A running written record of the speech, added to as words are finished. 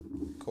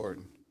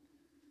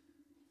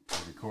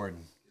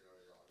Recording.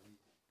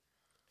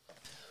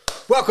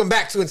 Welcome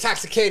back to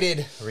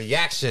Intoxicated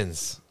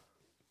Reactions.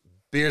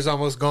 Beer's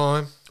almost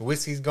gone.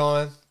 Whiskey's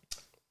gone.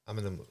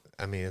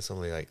 It's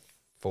only like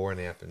 4 in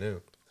the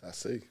afternoon. I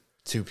see.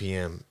 2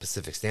 p.m.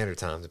 Pacific Standard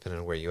Time, depending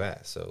on where you're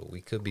at. So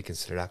we could be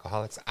considered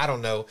alcoholics. I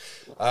don't know.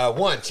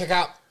 Check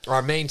out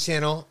our main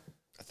channel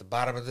at the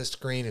bottom of the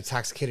screen,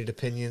 Intoxicated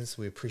Opinions.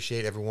 We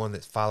appreciate everyone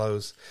that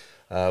follows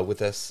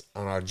with us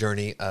on our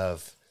journey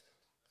of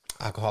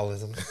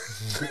alcoholism.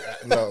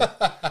 No.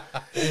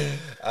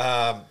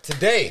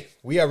 Today,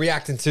 we are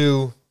reacting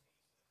to...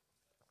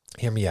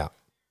 Hear me out.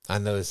 I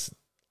know this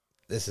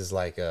is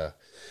like a...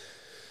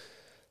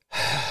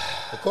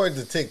 According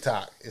to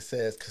TikTok, it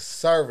says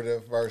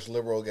conservative versus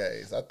liberal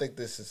gays. I think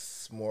this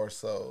is more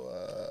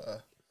so...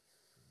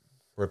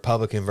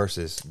 Republican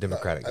versus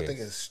Democratic gays. I think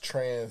it's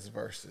trans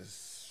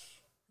versus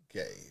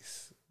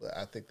gays. But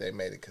I think they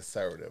made it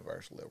conservative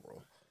versus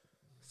liberal.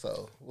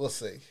 So, we'll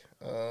see.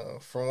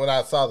 From when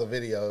I saw the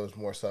video, it was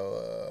more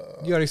so...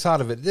 you already saw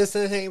it. This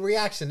ain't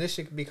reaction. This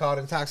should be called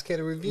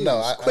Intoxicated Reviews.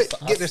 No,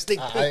 Get their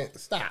sneak peek.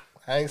 Stop.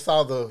 I ain't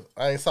saw the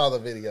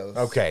videos.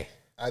 Okay.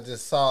 I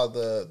just saw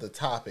the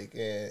topic,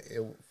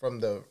 and from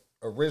the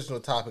original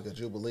topic of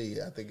Jubilee,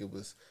 I think it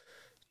was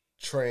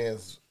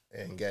trans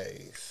and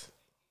gays.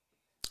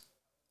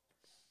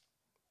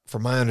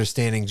 From my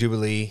understanding,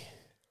 Jubilee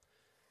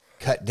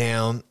cut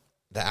down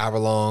the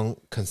hour-long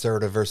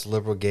conservative versus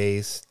liberal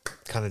gays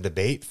kind of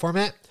debate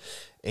format.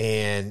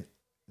 And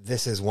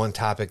this is one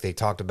topic they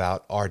talked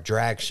about: are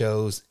drag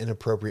shows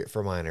inappropriate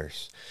for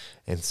minors?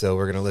 And so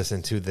we're going to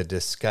listen to the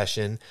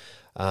discussion,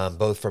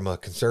 both from a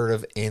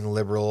conservative and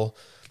liberal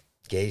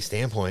gay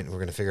standpoint. We're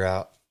going to figure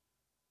out,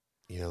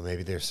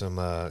 maybe there's some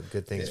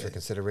good things for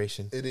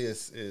consideration. It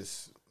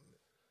is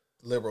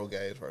liberal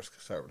gays versus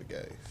conservative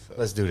gays. So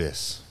let's do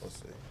this. Let's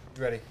see.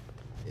 You ready?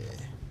 Yeah.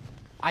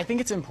 I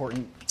think it's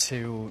important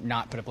to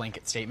not put a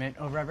blanket statement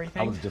over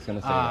everything. I was just going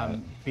to say that.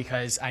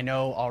 Because I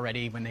know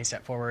already when they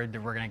step forward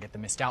that we're going to get the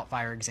Miss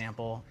Doubtfire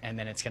example, and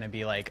then it's going to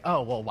be like,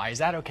 oh, well, why is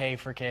that okay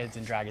for kids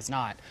and drag is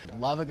not?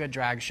 Love a good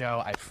drag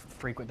show. I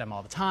frequent them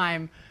all the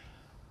time.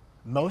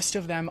 Most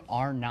of them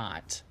are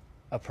not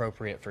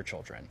appropriate for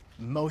children.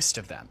 Most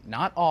of them.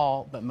 Not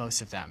all, but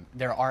most of them.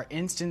 There are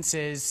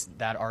instances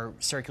that are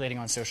circulating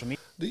on social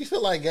media. Do you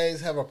feel like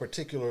gays have a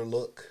particular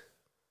look?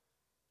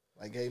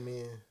 Like gay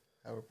men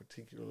have a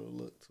particular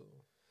look to them?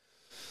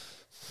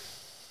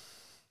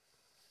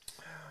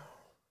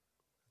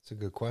 That's a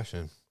good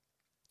question.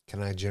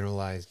 Can I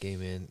generalize gay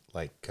men?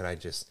 Like, could I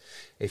just,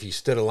 if you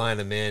stood a line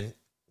of men,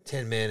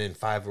 10 men and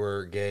 5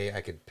 were gay,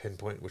 I could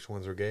pinpoint which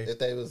ones were gay? If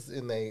they was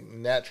in their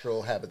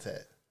natural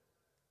habitat.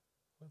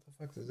 What the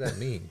fuck does that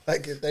mean?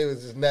 Like if they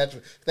was just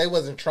natural, if they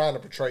wasn't trying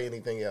to portray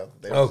anything else.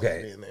 They was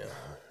Okay. just being there.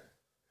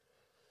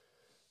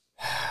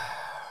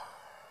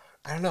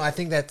 I don't know. I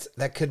think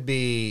that could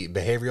be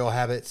behavioral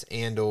habits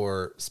and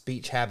or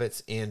speech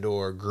habits and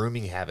or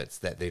grooming habits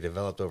that they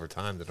developed over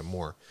time that are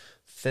more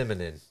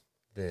feminine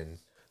than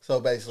So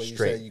basically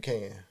straight. You say you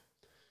can.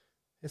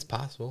 It's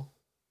possible.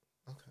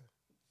 Okay.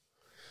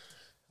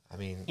 I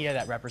mean,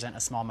 That represent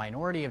a small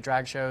minority of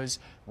drag shows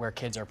where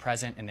kids are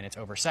present and then it's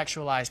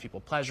over-sexualized, people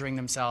pleasuring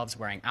themselves,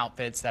 wearing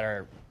outfits that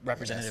are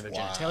representative of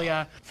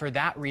genitalia. For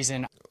that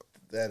reason,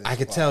 I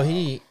could tell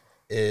he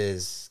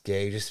is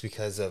gay just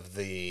because of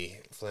the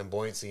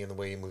flamboyancy and the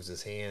way he moves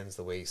his hands,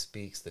 the way he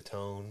speaks, the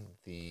tone,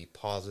 the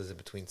pauses in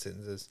between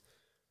sentences.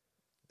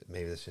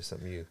 Maybe that's just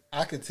something you...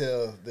 I could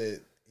tell that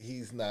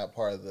he's not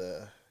part of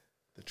the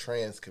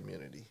trans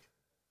community.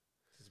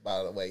 Just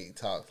by the way he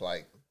talks,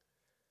 like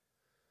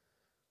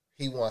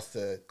he wants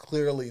to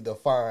clearly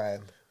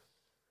define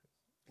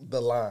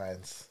the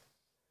lines.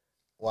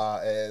 While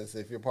as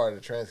if you're part of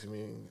the trans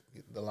community,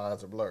 the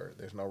lines are blurred.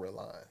 There's no real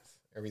lines.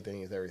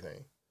 Everything is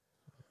everything.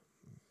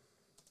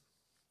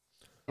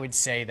 I would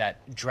say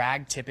that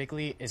drag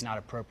typically is not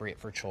appropriate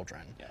for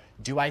children. Yeah.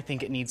 Do I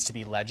think it needs to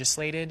be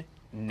legislated?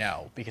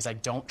 No, because I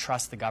don't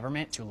trust the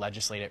government to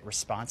legislate it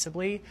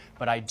responsibly,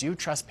 but I do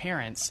trust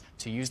parents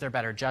to use their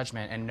better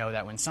judgment and know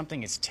that when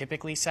something is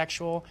typically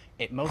sexual,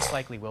 it most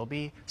likely will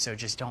be, so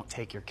just don't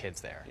take your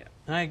kids there. Yeah.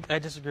 And I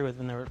disagree with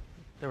when there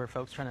were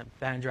folks trying to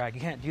ban drag.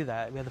 You can't do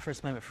that. We have the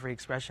First Amendment for free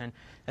expression.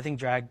 I think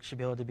drag should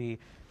be able to be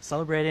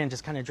celebrated and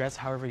just kind of dress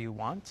however you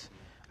want.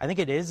 I think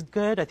it is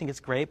good. I think it's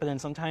great, but then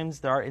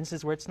sometimes there are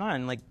instances where it's not.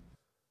 And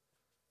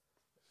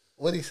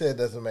what he said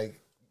doesn't make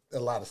a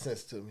lot of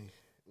sense to me.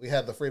 We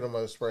have the freedom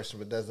of expression,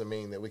 but doesn't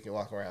mean that we can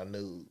walk around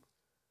nude.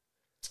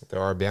 There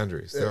are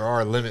boundaries. There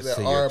are limits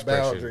to your expression.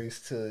 There are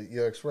boundaries to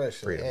your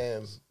expression, Freedom.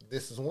 And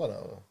this is one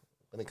of them.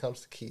 When it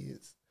comes to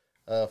kids,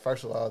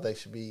 first of all, they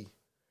should be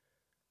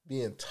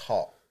being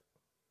taught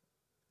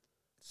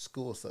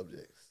school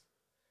subjects.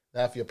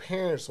 Now, if your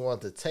parents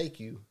want to take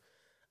you,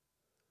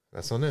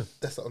 that's on them.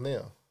 That's on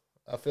them.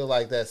 I feel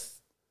like that's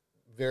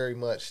very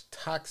much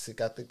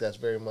toxic. I think that's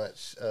very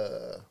much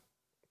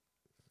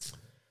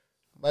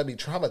might be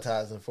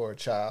traumatizing for a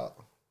child.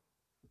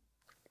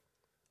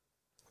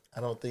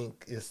 I don't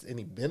think it's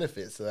any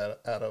benefits out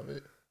of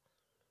it.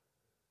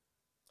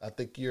 I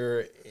think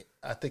you're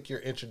I think you're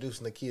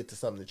introducing the kid to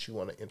something that you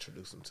want to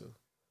introduce them to.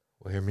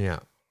 Well, hear me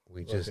out.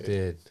 We just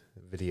did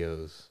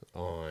videos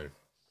on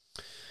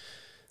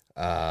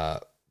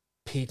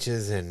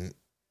peaches and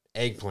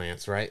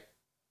eggplants, right?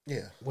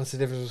 Yeah. What's the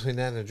difference between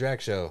that and a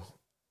drag show?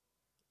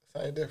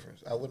 Same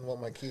difference. I wouldn't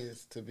want my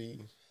kids to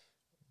be.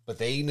 But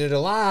they eating it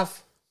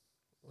alive.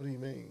 What do you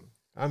mean?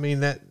 I mean,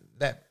 that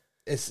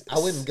it's. I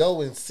wouldn't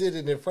go and sit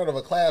in front of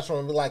a classroom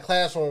and be like,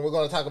 classroom, we're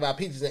going to talk about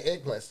peaches and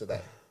eggplants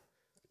today.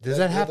 Does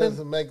that happen?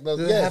 Doesn't make no,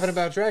 Does yes. it happen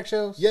about drag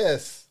shows?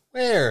 Yes.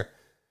 Where?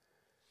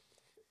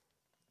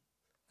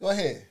 Go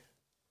ahead.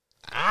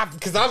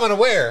 Because I'm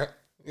unaware.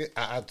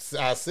 I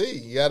see.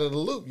 You out of the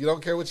loop. You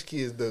don't care what your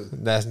kids do.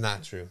 That's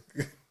not true.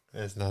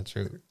 That's not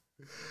true.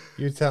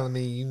 You're telling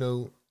me, you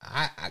know,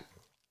 I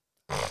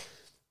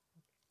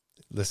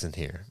listen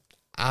here.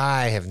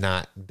 I have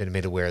not been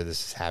made aware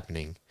this is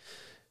happening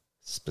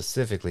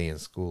specifically in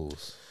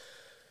schools.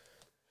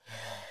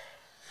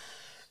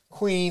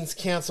 Queens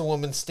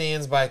councilwoman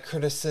stands by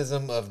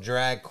criticism of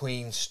drag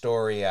queen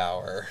story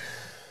hour.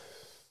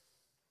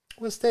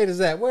 What state is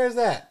that? Where is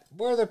that?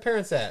 Where are their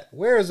parents at?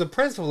 Where is the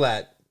principal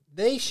at?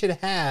 They should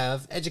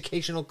have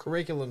educational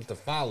curriculums to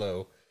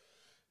follow.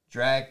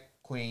 Drag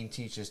queen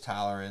teaches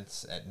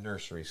tolerance at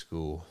nursery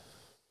school.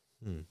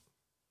 It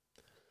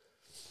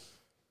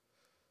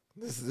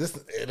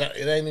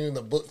ain't even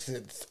the books.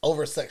 It's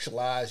over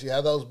sexualized. You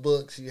have those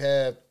books. You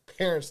have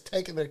parents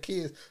taking their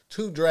kids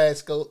to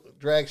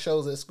drag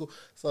shows at school.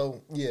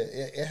 So yeah,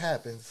 it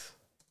happens.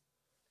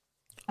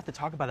 Have to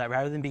talk about that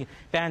rather than being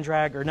ban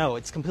drag or no.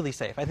 It's completely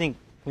safe. I think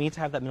we need to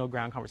have that middle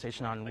ground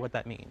conversation on what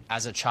that means.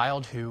 As a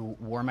child who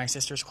wore my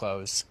sister's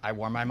clothes, I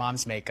wore my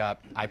mom's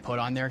makeup, I put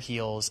on their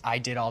heels, I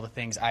did all the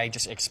things, I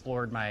just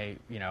explored my,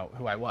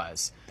 who I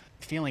was.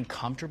 Feeling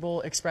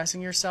comfortable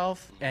expressing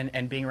yourself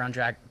and being around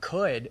drag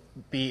could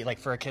be, like,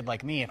 for a kid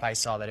like me, if I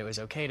saw that it was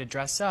okay to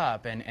dress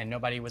up and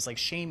nobody was, like,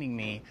 shaming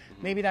me,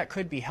 maybe that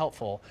could be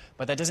helpful.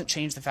 But that doesn't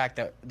change the fact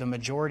that the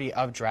majority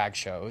of drag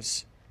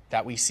shows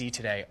that we see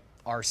today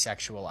are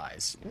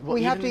sexualized.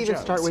 We have to even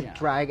start with yeah.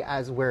 drag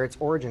as where its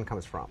origin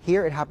comes from.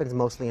 Here it happens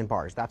mostly in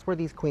bars. That's where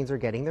these queens are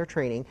getting their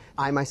training.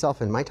 I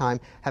myself, in my time,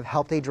 have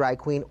helped a drag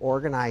queen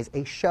organize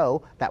a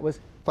show that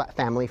was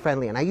family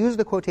friendly. And I use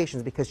the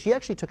quotations because she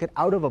actually took it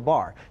out of a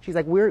bar. She's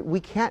like,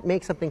 we can't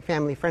make something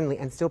family friendly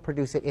and still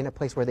produce it in a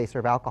place where they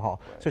serve alcohol.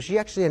 So she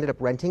actually ended up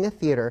renting a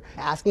theater,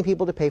 asking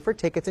people to pay for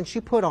tickets, and she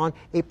put on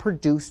a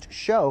produced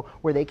show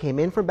where they came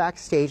in from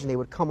backstage and they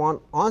would come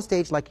on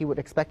stage like you would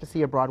expect to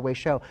see a Broadway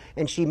show.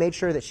 And she made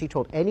sure that she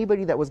told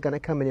anybody that was going to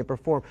come in and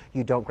perform,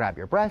 you don't grab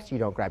your breast, you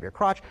don't grab your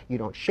crotch, you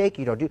don't shake,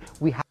 you don't do.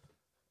 I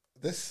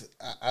just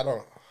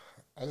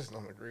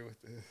don't agree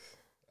with this.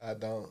 I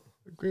don't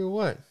Agree with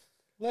what?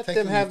 Let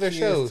Taking them have their kids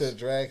shows. to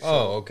drag shows.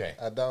 Oh, okay.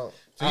 I don't.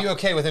 So you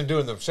okay with them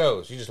doing the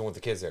shows? You just don't want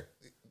the kids there.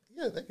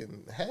 Yeah, they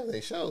can have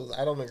their shows.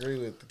 I don't agree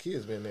with the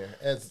kids being there.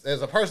 As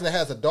a person that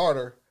has a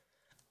daughter,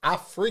 I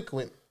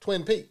frequent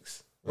Twin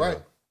Peaks, right?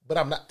 Yeah. But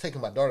I'm not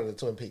taking my daughter to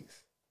Twin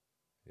Peaks.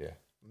 Yeah.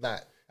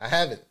 Not. I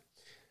haven't.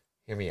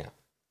 Hear me out.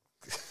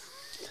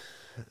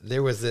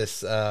 There was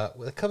this, a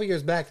couple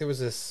years back, there was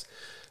this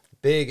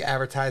big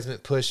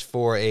advertisement push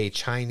for a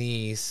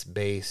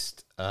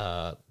Chinese-based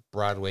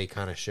Broadway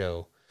kind of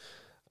show.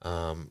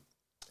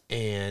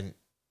 And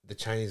the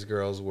Chinese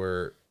girls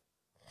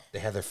they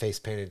had their face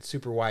painted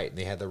super white and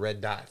they had the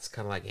red dots,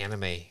 kind of like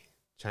anime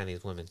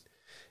Chinese women.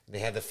 And they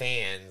had the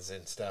fans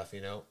and stuff,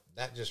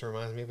 That just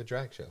reminds me of a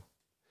drag show.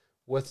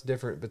 What's the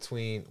difference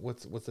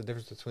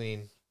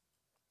between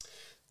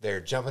they're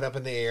jumping up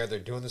in the air, they're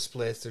doing the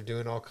splits, they're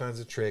doing all kinds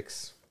of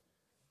tricks.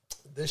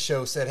 This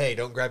show said, hey,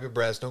 don't grab your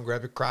breast, don't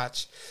grab your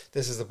crotch.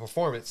 This is a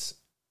performance.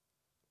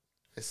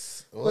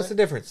 What's the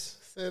difference?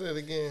 Say that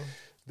again.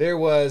 There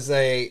was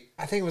I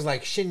think it was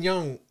like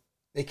Shenyang.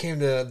 They came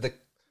to the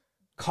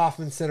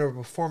Kaufman Center of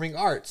Performing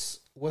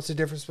Arts. What's the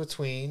difference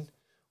between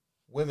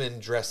women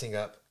dressing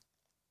up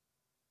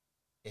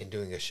and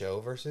doing a show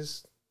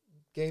versus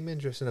gay men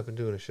dressing up and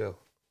doing a show?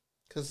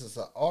 Because it's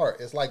an art.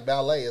 It's like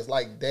ballet. It's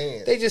like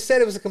dance. They just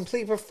said it was a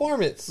complete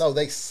performance. No,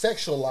 they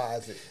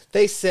sexualize it.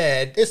 They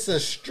said It's a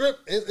strip.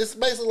 It's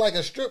basically like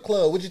a strip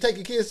club. Would you take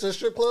your kids to a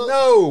strip club?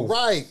 No.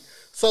 Right.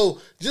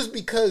 So just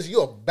because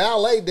you're a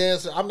ballet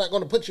dancer, I'm not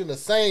going to put you in the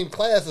same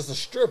class as a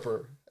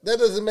stripper. That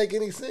doesn't make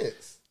any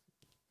sense.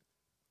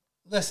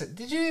 Listen,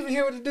 did you even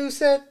hear what the dude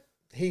said?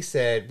 He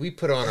said, we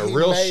put on a He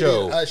real made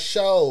show. it a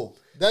show.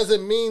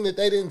 Doesn't mean that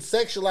they didn't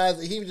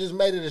sexualize it. He just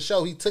made it a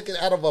show. He took it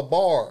out of a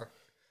bar.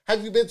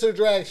 Have you been to a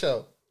drag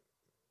show?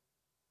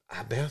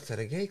 I bounced at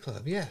a gay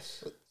club,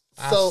 yes.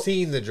 So- I've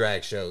seen the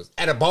drag shows.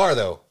 At a bar,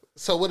 though.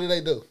 So what do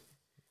they do?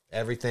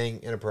 Everything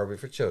inappropriate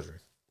for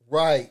children.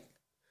 Right.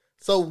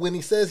 So when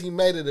he says he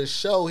made it a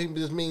show, he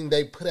just mean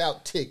they put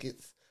out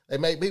tickets. They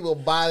made people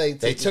buy their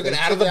tickets. They took it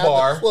out of the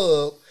bar.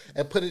 Club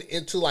and put it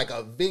into like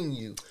a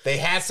venue. They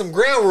had some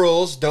ground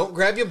rules. Don't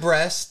grab your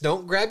breasts.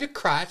 Don't grab your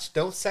crotch.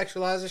 Don't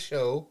sexualize a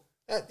show.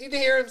 You didn't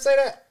hear him say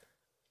that?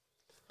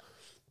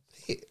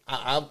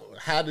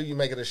 How do you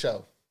make it a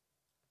show?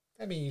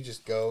 I mean, you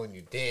just go and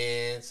you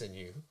dance and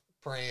you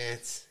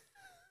prance.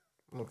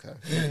 Okay,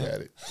 you got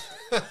it.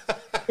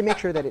 To make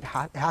sure that it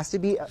has to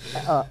be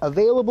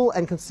available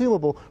and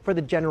consumable for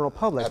the general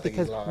public,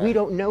 because we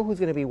don't know who's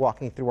going to be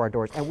walking through our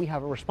doors, and we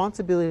have a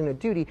responsibility and a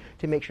duty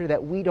to make sure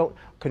that we don't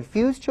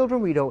confuse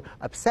children, we don't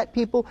upset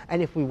people,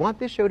 and if we want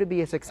this show to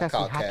be a success,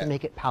 we have to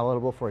make it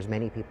palatable for as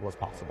many people as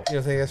possible. You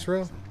don't think that's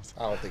real?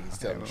 I don't think he's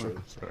telling the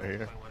truth.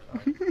 Right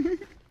here.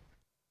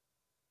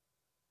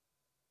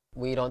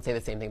 We don't say the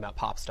same thing about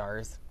pop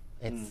stars.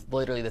 It's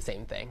literally the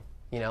same thing.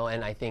 You know,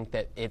 and I think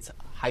that it's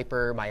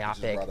hyper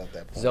myopic,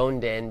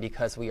 zoned in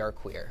because we are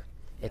queer.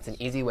 It's an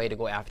easy way to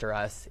go after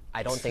us.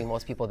 I don't think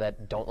most people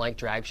that don't like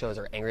drag shows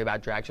or angry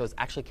about drag shows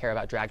actually care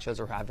about drag shows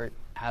or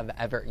have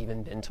ever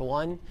even been to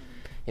one.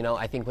 You know,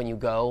 I think when you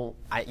go,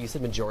 you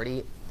said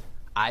majority.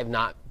 I've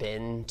not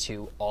been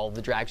to all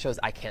the drag shows.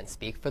 I can't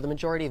speak for the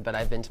majority, but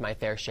I've been to my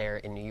fair share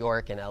in New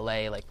York and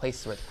LA, like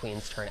places where the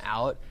queens turn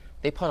out.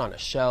 They put on a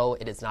show.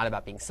 It is not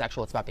about being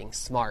sexual. It's about being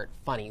smart,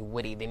 funny,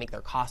 witty. They make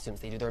their costumes.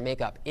 They do their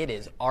makeup. It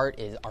is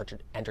art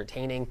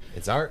entertaining.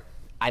 It's art.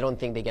 I don't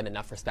think they get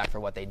enough respect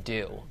for what they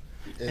do.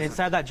 And it's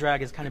sad that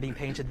drag is kind of being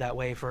painted that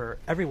way for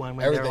everyone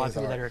when there are a lot of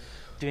people that are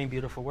doing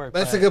beautiful work.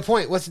 That's a good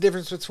point. What's the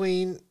difference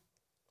between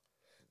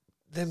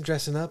them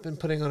dressing up and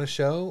putting on a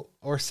show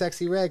or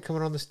Sexy Red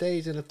coming on the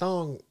stage in a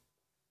thong?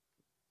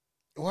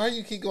 Why do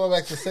you keep going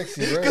back to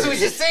Sexy Red? Because we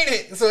just seen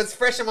it, so it's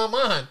fresh in my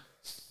mind.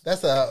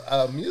 That's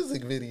a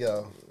music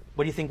video.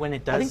 What do you think when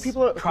it does I think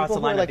people cross the who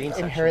line are of being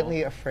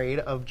inherently afraid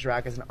of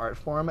drag as an art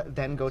form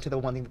then go to the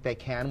one thing that they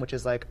can, which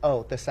is like,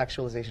 oh, the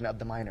sexualization of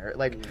the minor.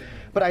 Like,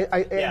 but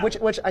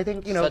which I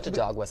think, you know, such a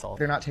dog whistle.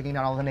 They're not taking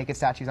down all the naked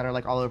statues that are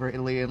like all over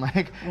Italy and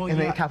like in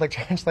the Catholic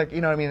Church, like,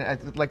 you know what I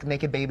mean, like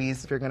naked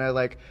babies. If you're gonna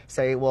like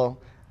say, well,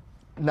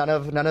 none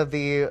of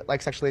the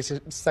like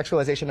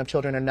sexualization of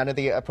children and none of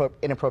the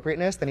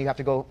inappropriateness, then you have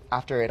to go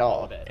after it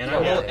all. And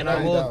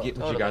I will get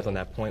with you guys on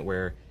that point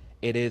where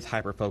it is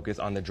hyper-focused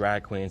on the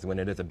drag queens when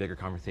it is a bigger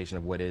conversation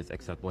of what is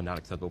acceptable and not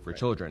acceptable for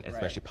children,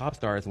 especially pop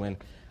stars. When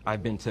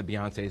I've been to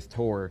Beyonce's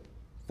tour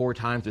 4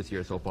 times this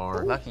year so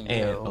far. Lucky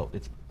and, you.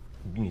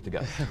 You need to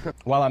go.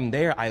 While I'm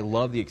there, I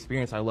love the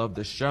experience. I love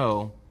the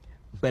show.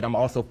 But I'm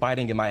also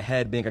fighting in my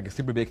head, being like a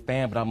super big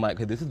fan, but I'm like,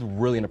 hey, this is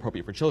really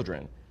inappropriate for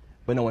children.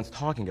 But no one's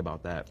talking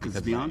about that. Because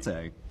it's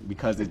Beyonce.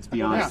 Because it's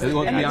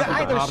Beyonce.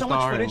 Yeah. There's so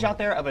much footage out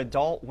there of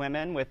adult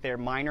women with their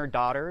minor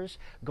daughters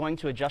going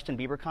to a Justin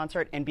Bieber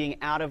concert and being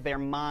out of their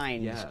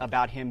minds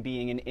about him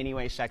being in any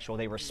way sexual.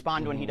 They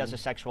respond when he does a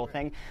sexual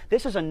thing.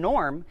 This is a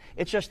norm.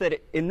 It's just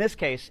that in this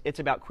case, it's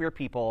about queer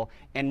people,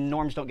 and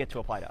norms don't get to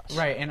apply to us.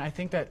 Right, and I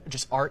think that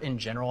just art in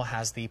general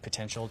has the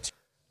potential to...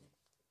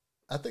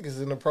 I think it's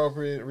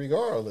inappropriate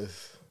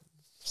regardless.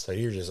 So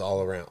you're just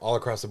all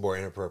across the board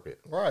inappropriate.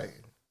 Right.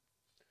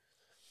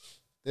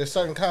 There's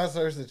certain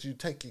concerts that you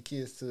take your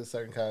kids to,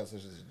 certain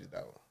concerts that you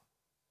don't.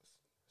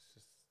 It's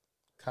just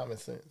common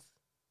sense.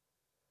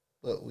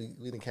 Look,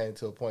 we came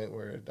to a point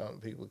where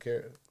people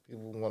care.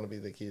 People want to be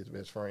their kids'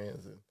 best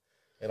friends, and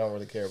they don't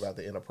really care about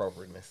the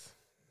inappropriateness.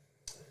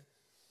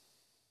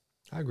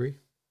 I agree.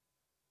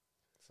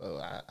 So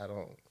I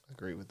don't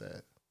agree with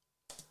that.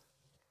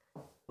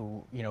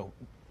 You know,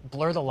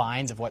 blur the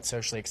lines of what's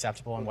socially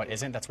acceptable and what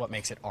isn't. That's what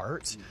makes it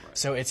art. Right.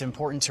 So it's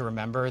important to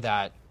remember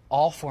that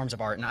all forms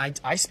of art, and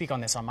I speak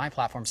on this on my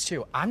platforms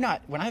too.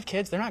 When I have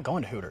kids, they're not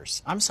going to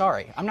Hooters. I'm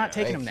sorry. I'm not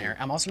taking them there.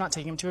 I'm also not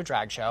taking them to a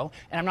drag show,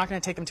 and I'm not going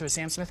to take them to a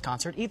Sam Smith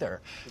concert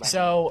either. Right.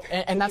 So,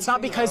 and that's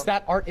not because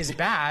that art is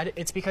bad.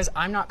 It's because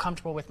I'm not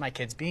comfortable with my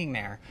kids being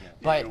there.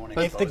 Yeah. But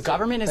if the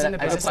government is in the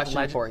business... I have a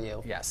question for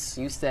you. Yes.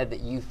 You said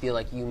that you feel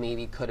like you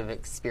maybe could have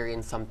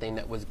experienced something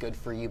that was good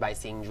for you by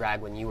seeing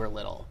drag when you were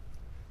little.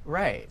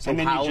 Right. So and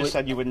then you just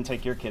said you wouldn't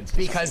take your kids to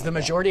because the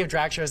majority of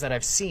drag shows that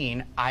I've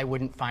seen, I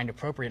wouldn't find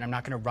appropriate. I'm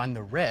not going to run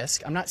the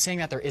risk. I'm not saying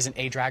that there isn't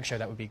a drag show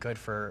that would be good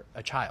for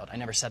a child. I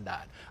never said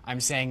that.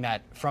 I'm saying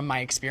that from my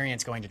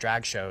experience going to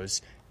drag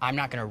shows, I'm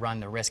not going to run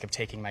the risk of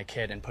taking my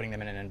kid and putting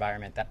them in an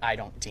environment that I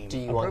don't deem appropriate. Do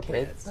you want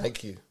kids?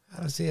 Thank you.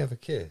 How does he have a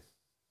kid?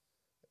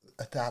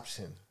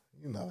 Adoption.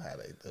 You know how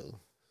they do.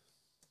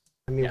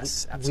 I mean,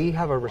 yes, we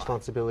have a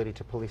responsibility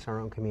to police our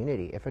own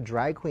community. If a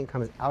drag queen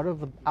comes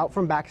out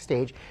from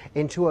backstage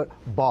into a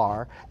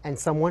bar and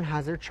someone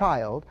has their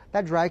child,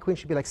 that drag queen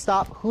should be like,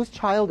 stop, whose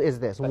child is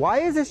this? Why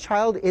is this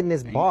child in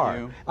this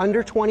bar?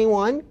 Under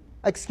 21?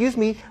 Excuse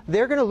me,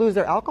 they're going to lose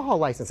their alcohol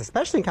license,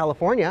 especially in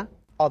California.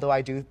 Although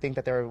I do think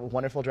that there are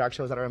wonderful drag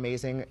shows that are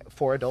amazing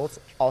for adults,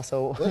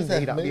 also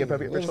may not be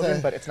appropriate for children,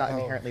 but it's not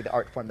inherently the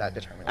art form that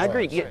determines. I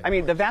agree. I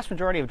mean, the vast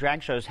majority of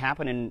drag shows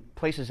happen in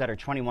places that are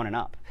 21 and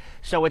up.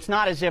 So it's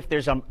not as if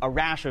there's a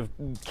rash of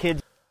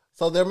kids.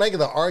 So they're making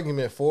the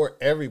argument for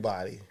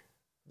everybody.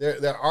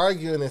 They're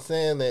arguing and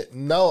saying that,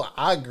 no,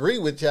 I agree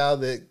with y'all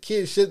that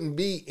kids shouldn't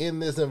be in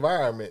this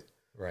environment.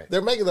 Right.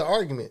 They're making the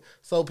argument.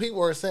 So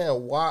people are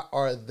saying, why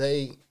are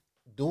they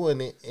doing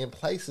it in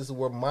places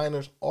where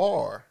minors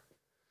are?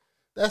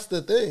 That's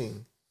the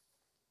thing.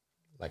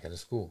 Like at a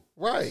school.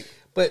 Right.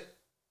 But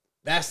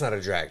that's not a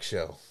drag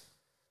show.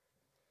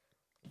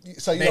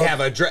 So they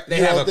have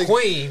a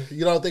queen.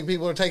 You don't think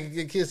people are taking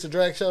your kids to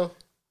drag show?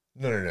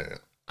 No.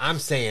 I'm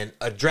saying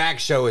a drag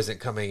show isn't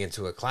coming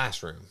into a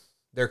classroom.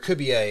 There could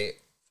be a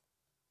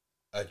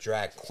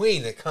drag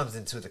queen that comes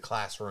into the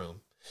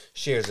classroom,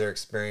 shares their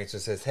experience,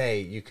 and says, hey,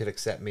 you could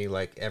accept me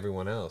like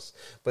everyone else.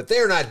 But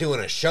they're not doing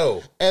a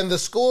show. And the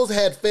schools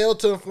had failed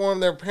to inform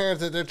their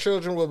parents that their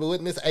children will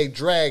witness a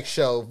drag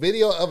show.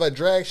 Video of a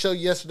drag show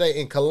yesterday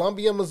in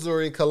Columbia,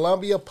 Missouri.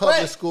 Columbia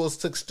Public Schools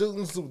took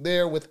students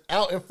there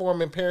without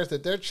informing parents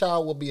that their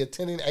child will be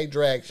attending a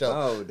drag show.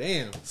 Oh,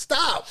 damn.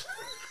 Stop.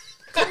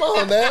 Come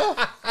on now.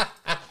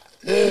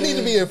 You need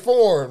to be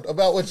informed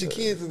about what your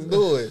kids is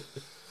doing.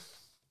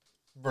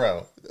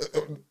 Bro.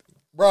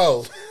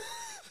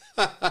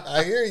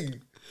 I hear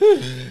you.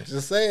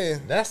 Just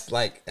saying. That's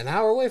like an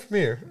hour away from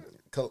here.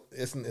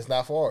 It's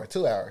not far.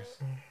 2 hours.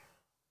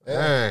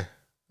 Yeah.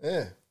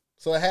 Yeah.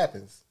 So it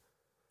happens.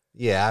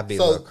 Yeah, I'd be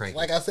a little cranky.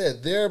 Like I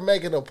said, they're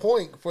making a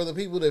point for the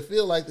people that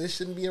feel like this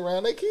shouldn't be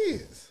around their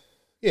kids.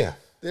 Yeah.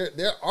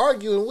 They're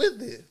arguing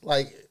with it.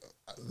 Like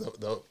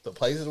the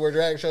places where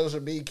drag shows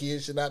should be,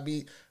 kids should not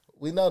be.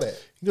 We know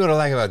that. You know what I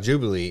like about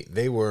Jubilee?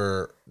 They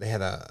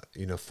had a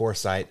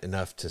foresight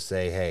enough to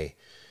say, hey,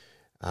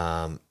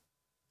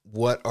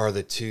 what are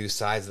the two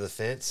sides of the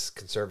fence,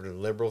 conservative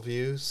and liberal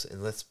views,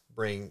 and let's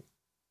bring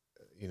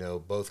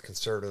both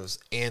conservatives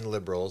and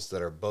liberals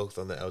that are both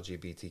on the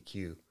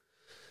LGBTQ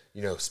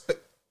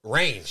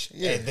range.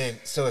 Yeah. And then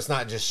so it's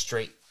not just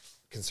straight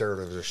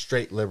conservatives or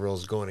straight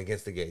liberals going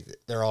against the gays.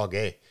 They're all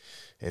gay.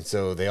 And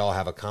so they all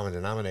have a common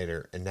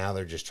denominator, and now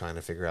they're just trying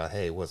to figure out,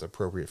 hey, what's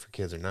appropriate for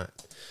kids or not.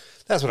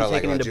 That's what I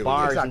like about into Jubilee.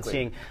 bars Exactly. and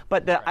seeing.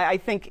 But I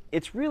think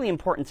it's really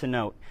important to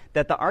note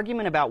that the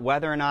argument about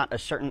whether or not a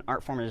certain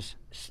art form is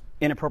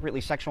inappropriately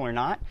sexual or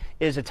not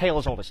is a tale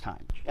as old as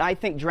time. I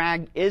think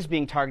drag is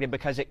being targeted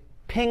because it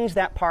pings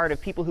that part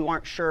of people who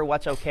aren't sure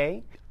what's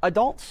okay.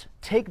 Adults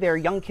take their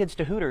young kids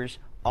to Hooters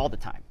all the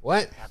time.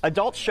 What?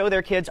 Adults show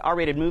their kids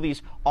R-rated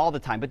movies all the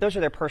time, but those are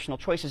their personal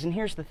choices. And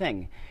here's the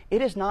thing. It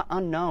is not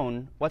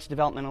unknown what's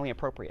developmentally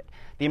appropriate.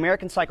 The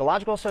American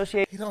Psychological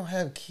Association... He don't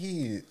have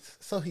kids,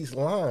 so he's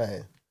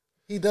lying.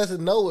 He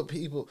doesn't know what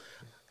people...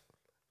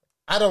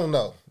 I don't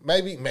know.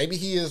 Maybe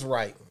he is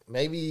right.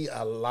 Maybe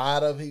a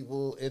lot of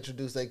people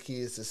introduce their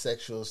kids to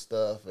sexual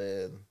stuff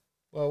and...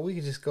 Well, we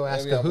could just go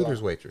ask a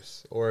Hooters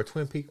waitress or a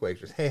Twin Peaks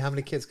waitress, hey, how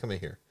many kids come in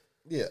here?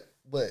 Yeah,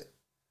 but...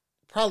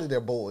 Probably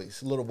they're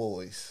boys, little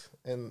boys.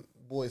 And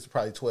boys are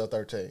probably 12,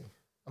 13.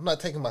 I'm not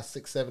taking my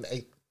 6, 7,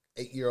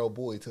 8-year-old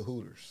boy to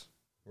Hooters.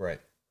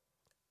 Right.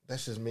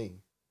 That's just me.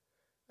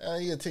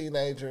 You're a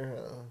teenager.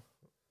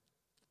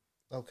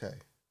 Okay.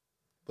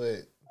 But,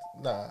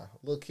 nah.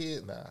 Little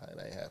kid, nah, it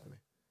ain't happening.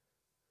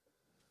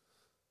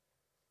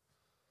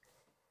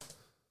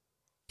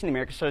 The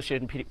American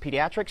Association of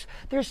Pediatrics,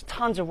 there's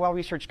tons of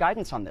well-researched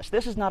guidance on this.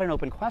 This is not an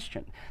open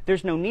question.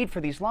 There's no need for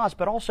these laws,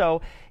 but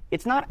also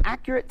it's not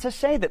accurate to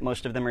say that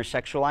most of them are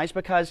sexualized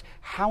because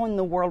how in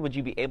the world would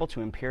you be able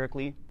to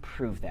empirically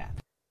prove that?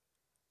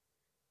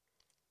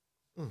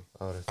 Oh,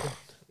 that's it.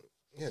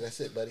 Yeah, that's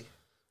it, buddy.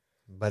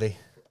 Buddy.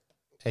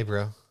 Hey,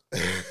 bro.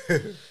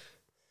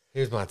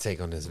 Here's my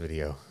take on this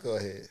video. Go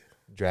ahead.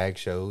 Drag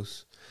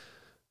shows,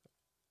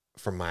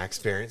 from my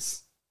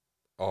experience,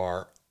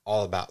 are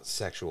all about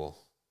sexual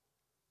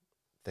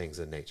things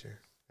in nature,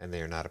 and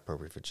they are not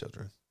appropriate for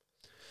children.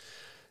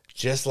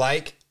 Just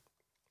like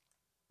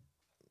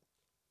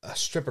a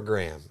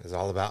strippogram is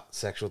all about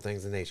sexual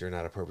things in nature,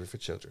 not appropriate for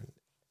children.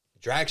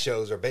 Drag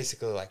shows are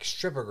basically like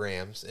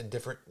strippograms in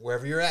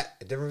wherever you're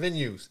at different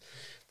venues.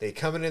 They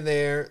coming in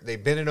there, they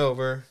bending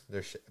over.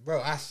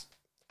 Bro, I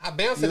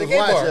bounced in the gay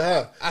bar.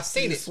 Huh? I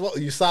seen it.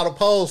 You saw the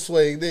pole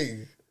swing, didn't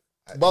you?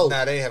 Both.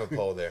 Nah, they have a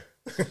pole there.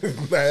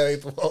 That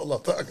ain't the pole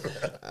I'm talking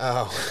about.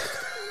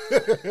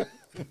 Oh.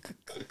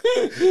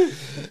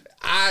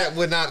 I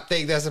would not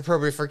think that's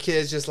appropriate for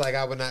kids, just like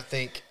I would not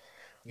think,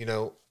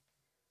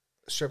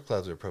 strip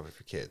clubs are appropriate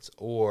for kids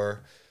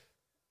or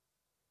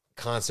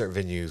concert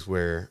venues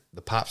where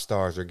the pop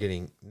stars are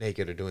getting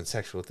naked or doing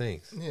sexual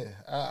things. Yeah,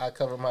 I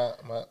cover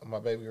my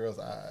baby girl's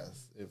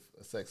eyes if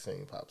a sex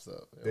scene pops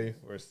up. Do you?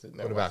 We're sitting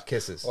there what about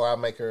kisses? Or I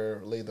make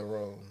her leave the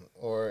room.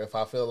 Or if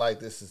I feel like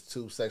this is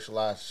too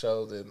sexualized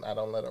show, then I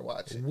don't let her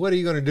watch it. What are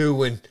you going to do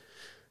when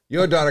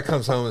your daughter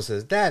comes home and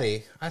says,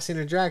 Daddy, I seen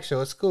a drag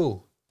show at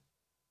school?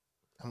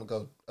 I'm going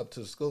to go up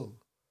to the school.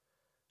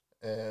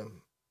 And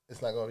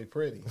it's not going to be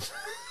pretty.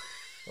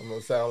 I'm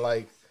going to sound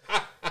like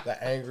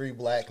the angry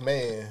black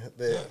man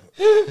that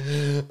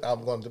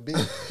I'm going to be.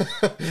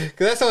 Because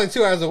that's only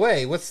 2 hours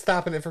away. What's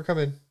stopping it from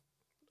coming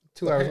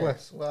 2 hours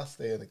west? Well, I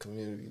stay in a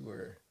community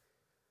where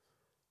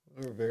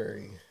we're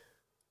very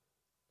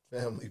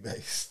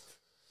family-based.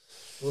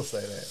 We'll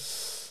say that.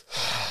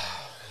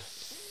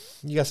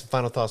 You got some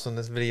final thoughts on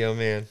this video,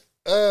 man?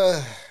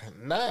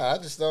 Nah, I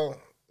just don't,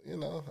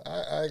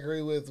 I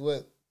agree with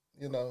what,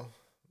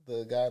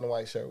 the guy in the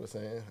white shirt was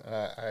saying.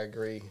 I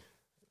agree.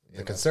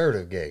 The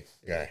conservative gay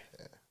guy.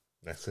 Yeah.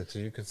 That's what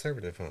you're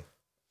conservative, huh?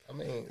 I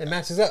mean, it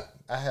matches up.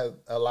 I have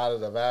a lot of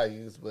the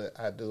values, but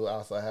I do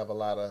also have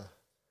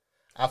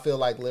I feel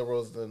like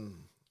liberals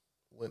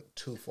went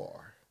too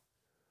far.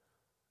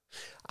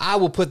 I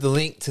will put the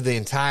link to the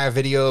entire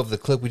video of the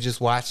clip we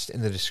just watched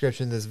in the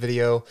description of this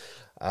video.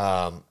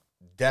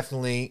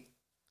 Definitely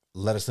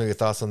let us know your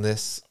thoughts on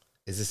this.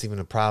 Is this even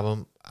a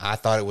problem? I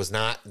thought it was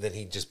not. Then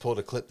he just pulled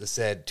a clip that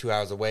said 2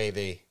 hours away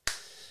they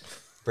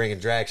bringing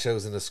drag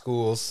shows into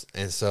schools,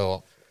 and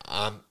so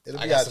I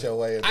got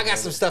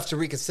some stuff to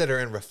reconsider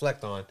and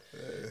reflect on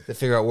to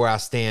figure out where I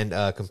stand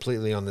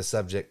completely on the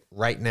subject.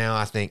 Right now,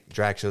 I think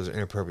drag shows are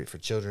inappropriate for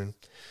children.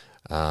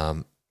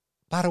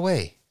 By the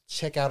way,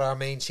 check out our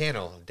main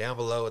channel down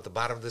below at the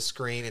bottom of the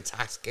screen,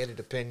 Intoxicated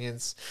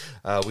Opinions.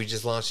 We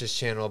just launched this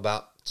channel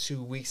about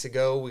 2 weeks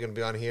ago. We're going to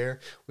be on here.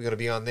 We're going to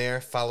be on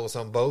there. Follow us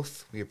on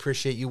both. We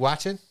appreciate you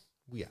watching.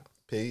 We out.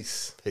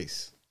 Peace.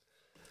 Peace.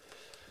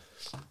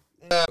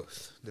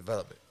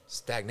 Development.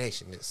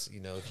 Stagnation is,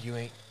 if you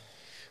ain't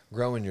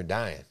growing, you're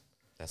dying.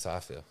 That's how I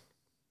feel.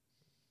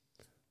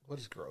 What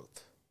is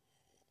growth?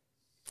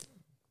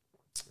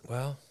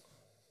 Well,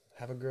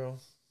 have a girl,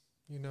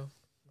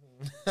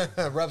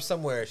 rub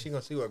somewhere. She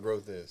gonna see what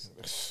growth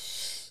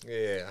is.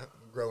 Yeah,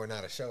 grow her,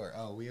 not a shower.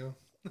 Oh, we on?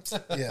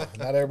 Yeah,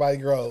 not everybody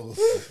grows.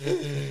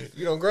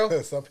 You don't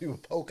grow? Some people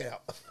poke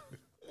out.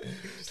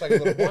 Just like a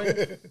little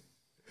boing.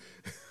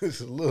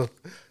 It's a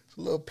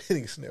little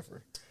penny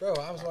sniffer. Bro,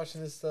 I was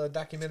watching this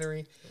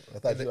documentary. I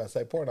thought you were going to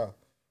say porno.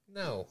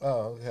 No.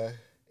 Oh, okay.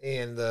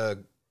 And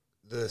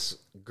this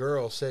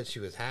girl said she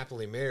was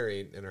happily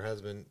married and her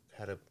husband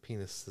had a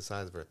penis the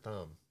size of her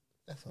thumb.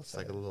 That's so sad.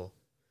 Like a little.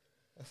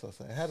 That's so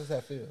sad. How does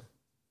that feel?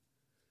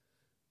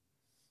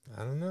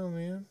 I don't know,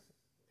 man.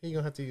 He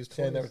gonna have to use.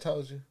 She ain't never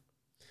told you.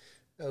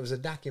 No, it was a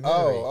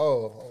documentary.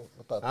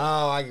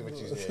 I get what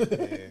you said.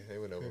 Yeah, it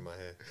went over my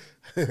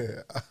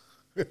head.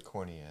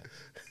 Corny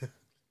ass.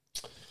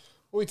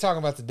 What we talking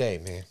about today,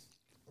 man?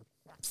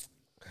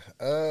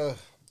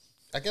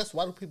 I guess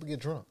why do people get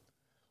drunk?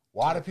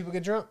 Why do people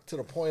get drunk? To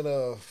the point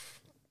of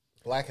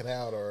blacking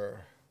out or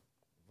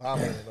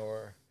vomiting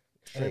or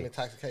extreme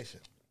intoxication.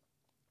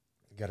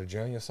 You got to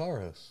drown your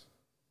sorrows.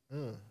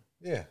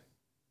 Yeah.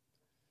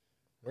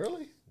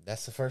 Really?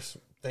 That's the first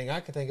thing I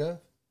could think of.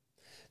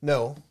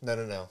 No.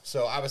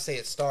 So I would say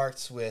it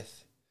starts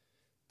with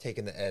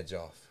taking the edge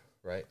off,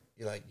 right?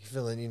 You're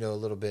feeling, a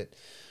little bit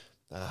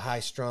high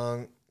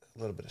strung, a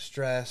little bit of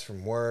stress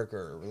from work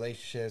or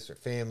relationships or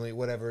family,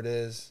 whatever it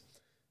is.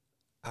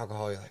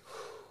 Alcohol, you're like,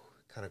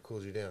 kind of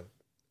cools you down.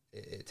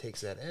 It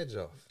takes that edge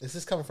off. Is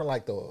this coming from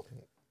the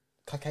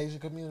Caucasian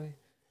community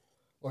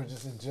or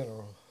just in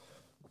general?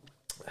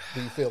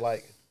 Do you feel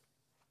like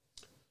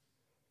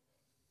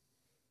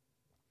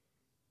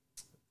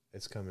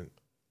it's coming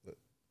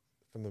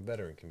from the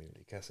veteran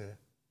community? Can I say that?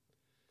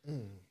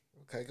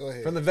 Okay, go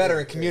ahead. From the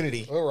veteran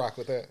community. We'll rock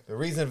with that. The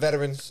reason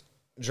veterans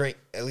drink,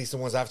 at least the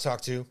ones I've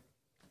talked to,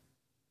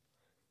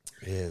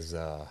 is,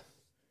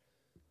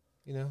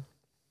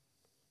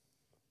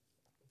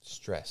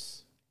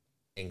 stress,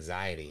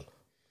 anxiety,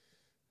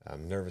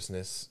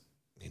 nervousness.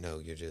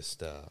 You're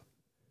just,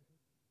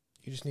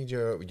 you just need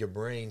your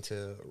brain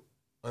to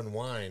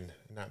unwind,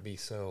 not be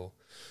so,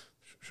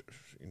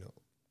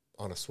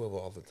 on a swivel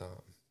all the time.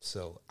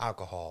 So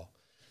alcohol,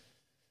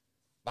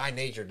 by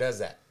nature, does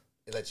that.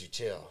 It lets you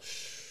chill.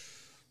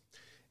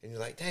 And you're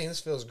like, dang,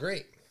 this feels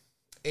great.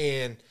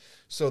 And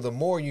so the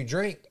more you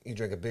drink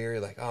a beer,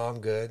 you're like, oh,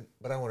 I'm good,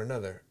 but I want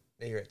another.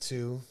 Then you're at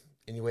 2,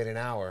 and you wait an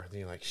hour.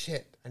 Then you're like,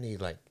 shit, I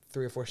need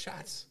 3 or 4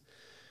 shots.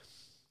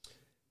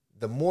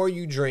 The more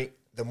you drink,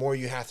 the more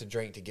you have to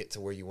drink to get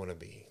to where you want to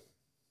be.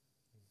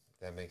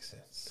 That makes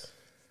sense.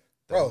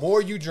 The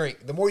more you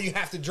drink, the more you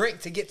have to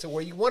drink to get to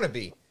where you want to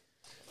be.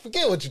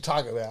 Forget what you're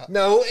talking about.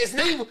 No, it's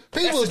not.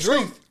 People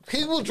drink.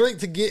 People drink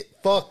to get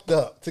fucked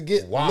up, to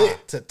get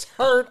lit, to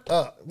turn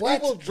up. What?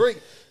 People drink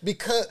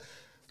because,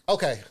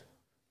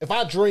 if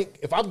I'm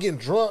getting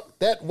drunk,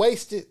 that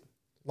wasted,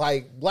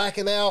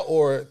 blacking out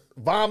or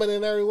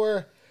vomiting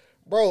everywhere,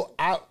 bro,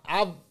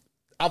 I've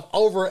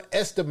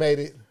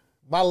overestimated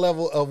my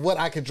level of what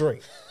I could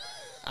drink.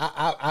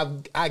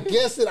 I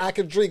guess that I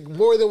could drink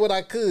more than what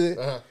I could,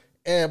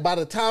 and by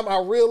the time I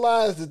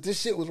realized that this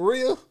shit was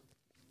real,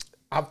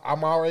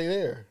 I'm already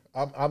there.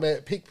 I'm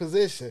at peak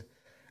position.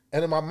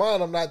 And in my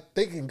mind, I'm not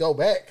thinking go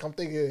back. I'm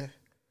thinking,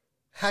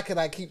 how can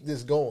I keep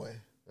this going?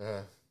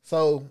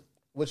 So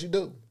what you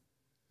do?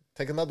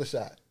 Take another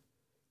shot.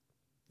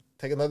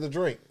 Take another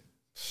drink.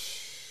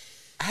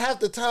 Half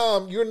the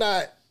time, you're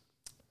not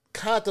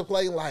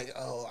contemplating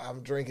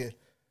I'm drinking.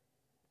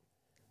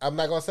 I'm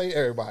not going to say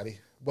everybody,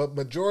 but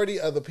majority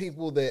of the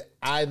people that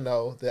I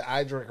know that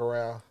I drink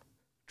around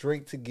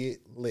drink to get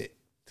lit,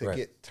 to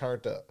get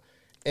turned up.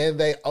 And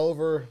they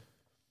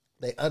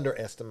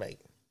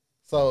underestimate.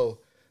 So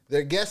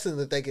they're guessing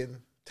that they can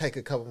take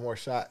a couple more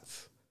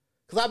shots.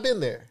 Because I've been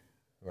there.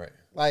 Right.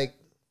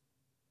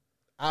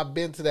 I've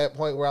been to that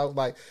point where I was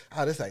like,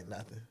 oh, this ain't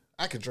nothing.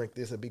 I could drink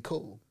this and be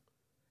cool.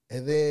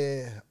 And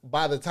then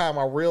by the time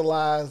I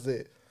realized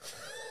that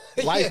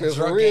life is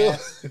real,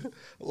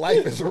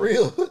 life is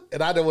real,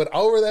 and I done went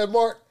over that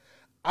mark,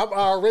 I'm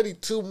already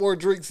 2 more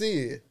drinks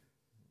in.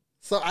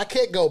 So I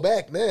can't go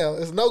back now.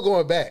 There's no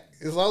going back.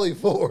 It's only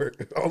 4.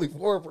 Only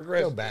 4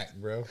 progressions. Go back,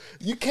 bro.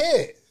 You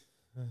can't.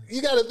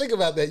 You got to think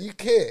about that. You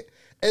can't.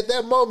 At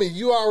that moment,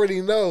 you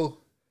already know,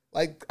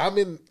 like, I'm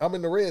in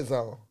the red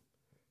zone.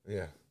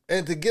 Yeah.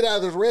 And to get out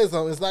of this red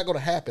zone, it's not going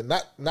to happen.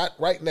 Not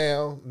right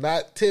now.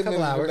 Not 10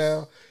 minutes from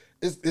now.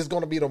 It's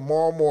going to be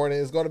tomorrow morning.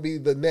 It's going to be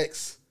the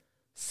next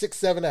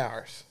 6-7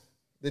 hours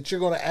that you're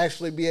going to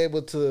actually be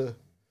able to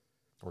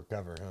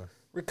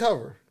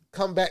recover,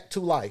 come back to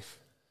life.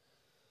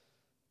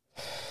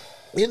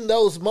 In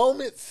those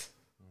moments,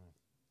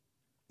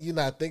 you're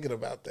not thinking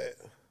about that.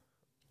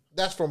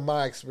 That's from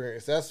my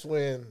experience. That's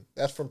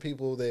from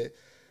people that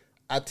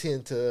I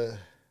tend to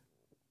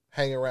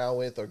hang around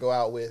with or go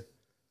out with.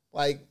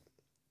 Like,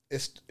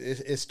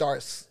 it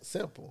starts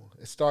simple.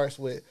 It starts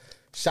with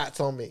shots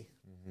on me.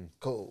 Mm-hmm.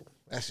 Cool.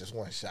 That's just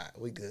one shot.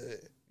 We good.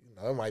 You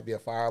know, it might be a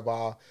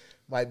fireball,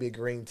 might be a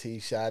green tea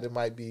shot. It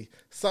might be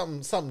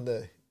something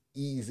to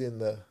ease it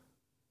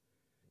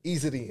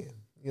in.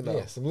 You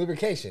know, some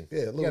lubrication.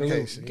 Yeah,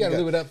 lubrication. You got to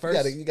lube it up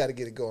first. You got to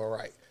get it going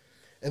right,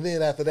 and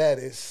then after that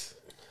it's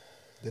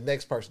the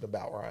next person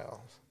about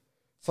rounds.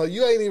 So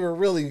you ain't even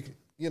really,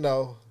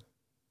 you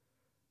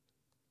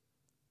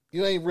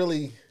ain't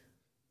really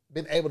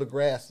been able to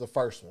grasp the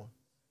first one.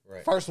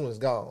 Right. First one is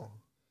gone.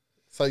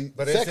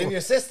 But it's in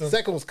your system.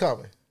 Second one's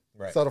coming.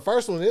 Right. So the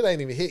first one, it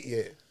ain't even hit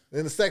yet.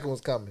 Then the second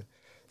one's coming.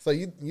 So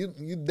you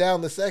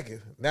down the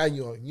second. Now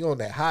you on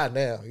that high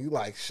now. You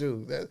like,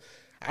 shoot,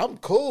 I'm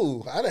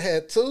cool. I done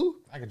had two.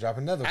 I could drop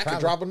another. I could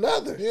drop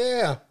another.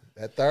 Yeah.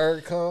 That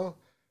third come,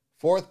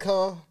 fourth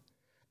come.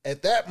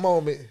 At that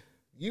moment,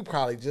 you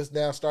probably just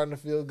now starting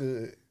to feel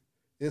good.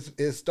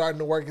 It's starting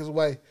to work its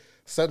way.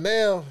 So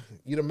now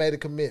you done made a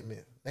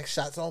commitment. Next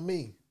shot's on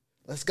me.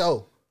 Let's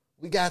go.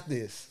 We got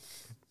this.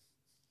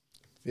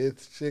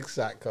 Fifth, sixth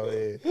shot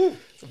coming in.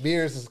 Some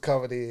beers is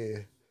coming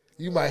in.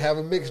 You might have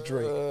a mixed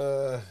drink.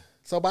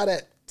 So by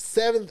that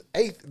 7th,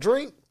 8th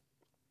drink,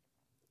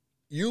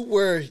 you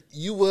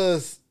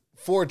was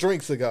 4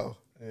 drinks ago.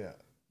 Yeah.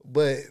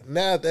 But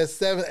now that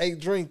 7th, 8th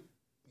drink,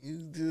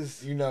 you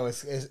just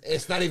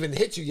it's not even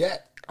hit you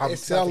yet. I'm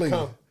telling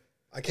you,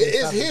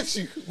 it's hit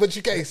you, but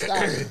you can't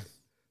stop it.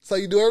 So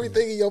you do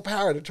everything in your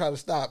power to try to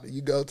stop it.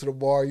 You go to the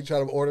bar, you try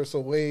to order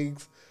some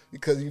wings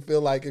because you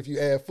feel like if you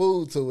add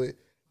food to it,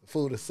 the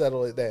food will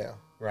settle it down.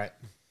 Right.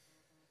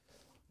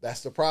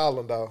 That's the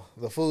problem, though.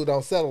 The food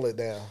don't settle it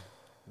down.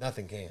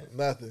 Nothing can.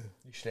 Nothing.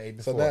 You should have ate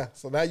before.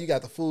 So now you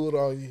got the food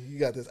on you. You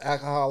got this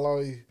alcohol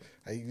on you.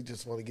 And you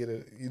just want to get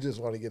it. You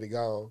just want to get it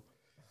gone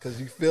because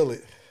you feel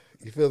it.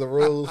 You feel the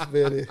rules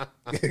spinning.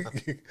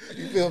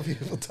 You feel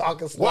people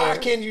talking slow. Why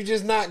can you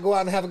just not go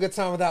out and have a good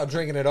time without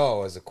drinking at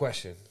all? Is a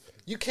question.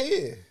 You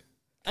can.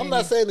 I'm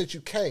not saying that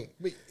you can't.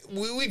 But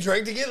we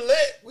drink to get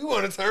lit. We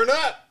want to turn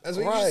up. That's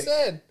what you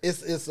said.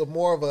 It's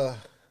more of a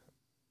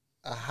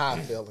high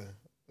feeling.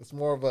 It's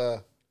more of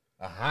a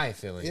high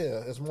feeling.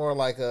 Yeah, it's more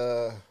like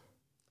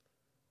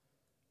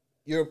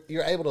you're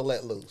able to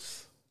let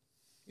loose.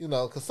 You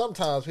know, because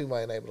sometimes people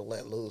ain't able to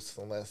let loose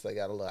unless they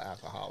got a little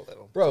alcohol in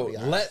them. Bro,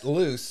 let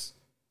loose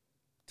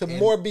to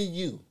more be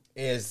you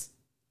is,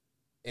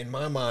 in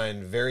my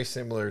mind, very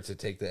similar to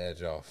take the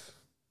edge off.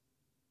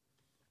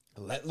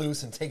 Let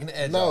loose and taking the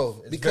edge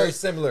off. It's very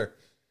similar.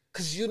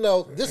 Because,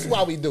 this is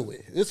why we do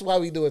it. This is why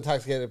we do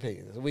Intoxicated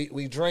Opinions.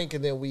 We drink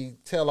and then we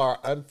tell our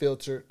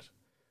unfiltered,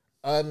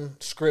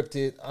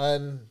 unscripted,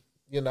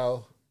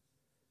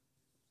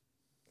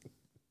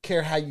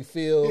 care how you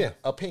feel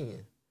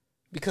opinion.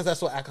 Because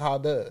that's what alcohol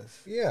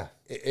does. Yeah.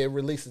 It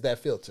releases that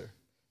filter.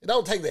 It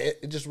don't take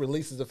it just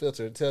releases the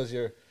filter. It tells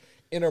your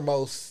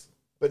innermost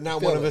But now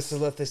feelings. one of us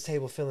has left this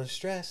table feeling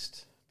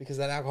stressed because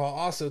that alcohol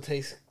also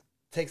takes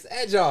the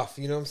edge off.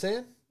 You know what I'm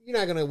saying? You're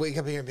not going to wake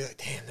up here and be like,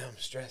 damn, now I'm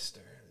stressed.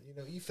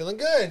 Or, you feeling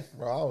good.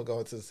 Bro, I don't go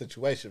into the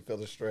situation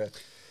feeling stressed.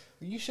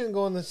 You shouldn't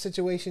go in the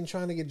situation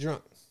trying to get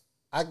drunk.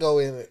 I go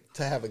in it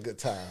to have a good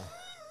time.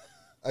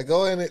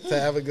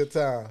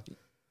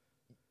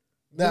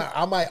 Now,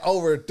 I might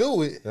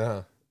overdo it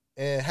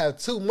and have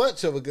too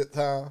much of a good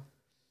time.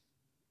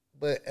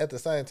 But at the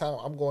same time,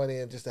 I'm going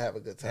in just to have a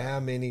good time. How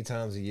many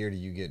times a year do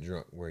you get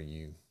drunk where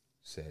you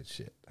said,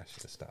 shit, I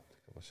should have stopped a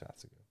couple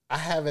shots ago? I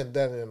haven't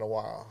done it in a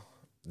while.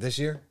 This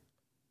year?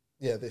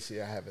 Yeah, this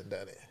year I haven't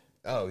done it.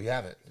 Oh, you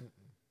haven't?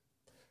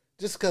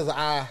 Just because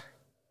I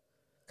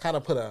kind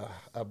of put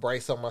a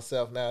brace on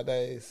myself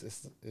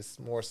nowadays. It's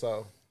more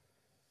so.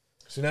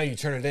 So now you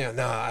turn it down.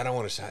 Nah, I don't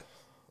want a shot.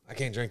 I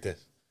can't drink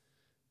this.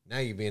 Now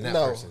you being that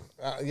person.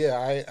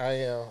 Yeah, I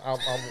am.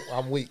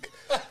 I'm weak.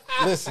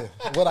 Listen,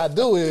 what I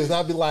do is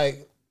I'll be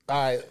like,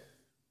 all right,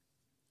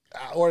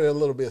 I order a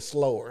little bit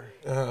slower.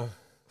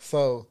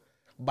 So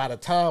by the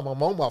time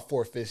I'm on my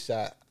 4th, 5th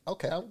shot,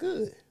 okay, I'm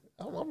good.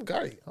 I'm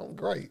great.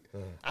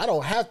 I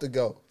don't have to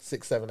go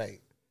 6, 7, 8.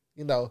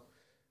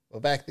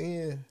 But back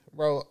then,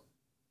 bro,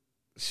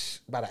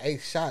 by the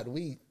 8th shot,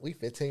 we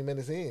 15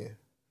 minutes in.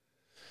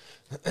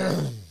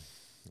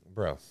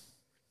 Bro,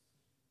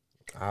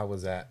 I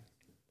was at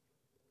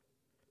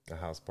a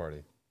house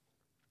party.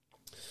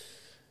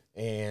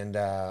 And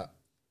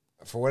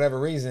for whatever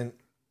reason,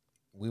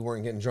 we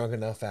weren't getting drunk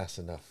enough fast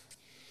enough.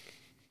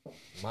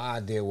 My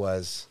idea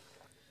was,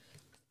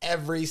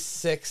 every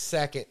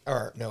 60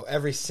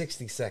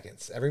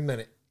 seconds, every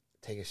minute,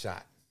 take a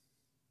shot.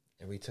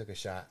 And we took a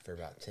shot for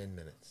about 10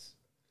 minutes.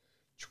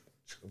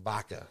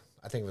 Vodka.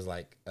 I think it was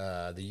like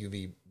the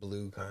UV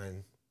blue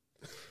kind.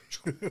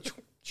 We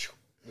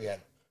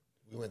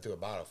went through a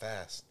bottle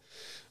fast.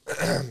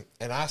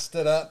 And I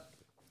stood up,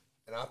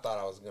 and I thought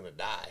I was going to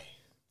die.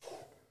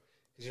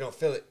 Because you don't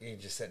feel it. You're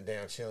just sitting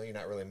down, chilling. You're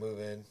not really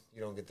moving.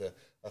 You don't get the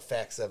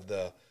effects of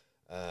the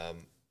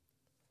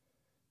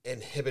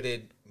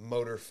inhibited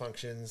motor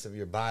functions of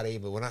your body.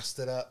 But when I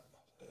stood up,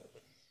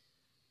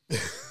 I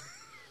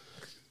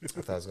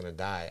thought I was going to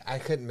die. I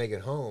couldn't make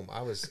it home.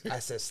 I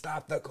said,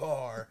 stop the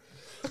car.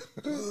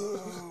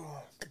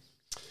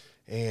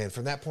 And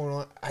from that point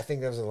on, I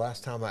think that was the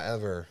last time I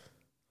ever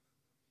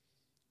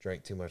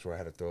drank too much where I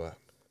had to throw up.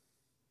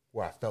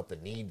 Where I felt the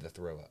need to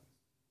throw up.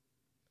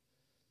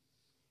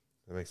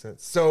 That makes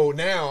sense? So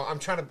now I'm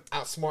trying to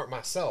outsmart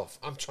myself.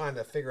 I'm trying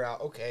to figure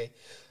out, okay,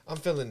 I'm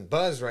feeling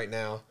buzzed right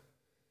now.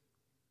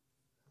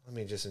 Let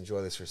me just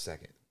enjoy this for a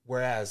second.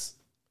 Whereas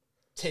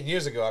 10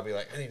 years ago, I'd be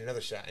like, I need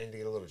another shot. I need to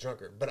get a little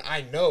drunker. But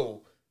I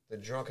know the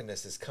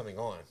drunkenness is coming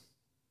on.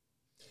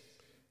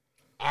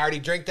 I already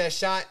drank that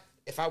shot.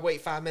 If I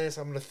wait 5 minutes,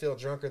 I'm going to feel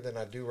drunker than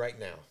I do right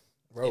now.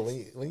 Bro,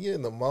 when you're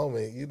in the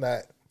moment, you're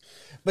not.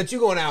 But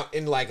you're going out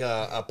in like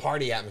a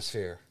party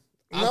atmosphere.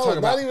 No,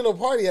 not even a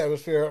party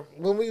atmosphere.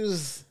 When we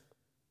was,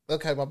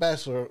 okay, my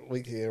bachelor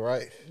weekend,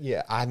 right?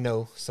 Yeah, I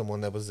know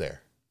someone that was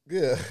there.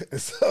 Yeah,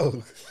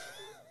 so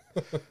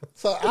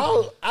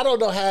I don't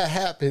know how it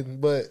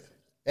happened, but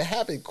it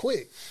happened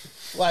quick.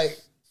 Like,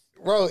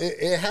 bro,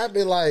 it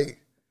happened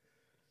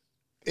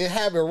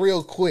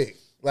real quick.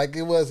 Like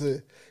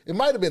it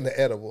might have been the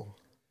edible.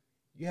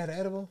 You had an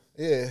edible?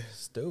 Yeah.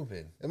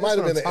 Stupid. It might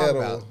have been the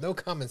edible. About. No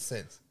common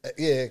sense.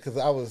 Yeah,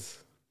 because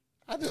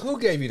who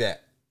gave you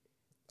that?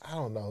 I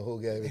don't know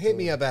who gave it. Hit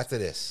me up after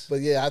this.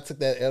 But yeah, I took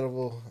that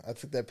edible. I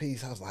took that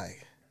piece. I was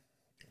like,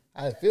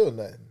 I didn't feel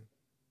nothing.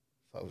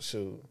 So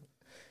shoot.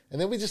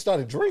 And then we just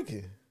started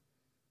drinking.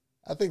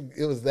 I think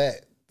it was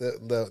that.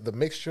 The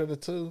mixture of the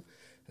two.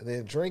 And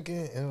then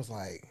drinking. And it was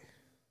like,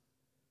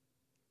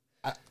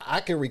 I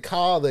can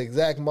recall the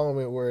exact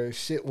moment where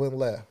shit went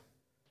left.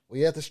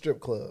 We at the strip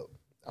club.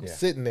 I'm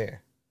sitting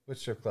there. Which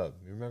strip club?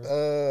 You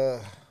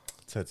remember?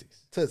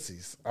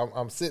 Tootsie's.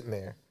 I'm sitting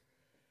there.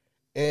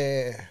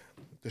 And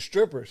the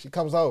stripper, she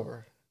comes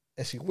over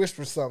and she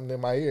whispers something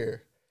in my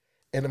ear.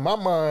 And in my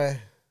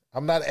mind,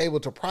 I'm not able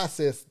to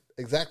process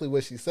exactly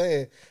what she's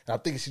saying. And I'm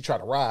thinking she's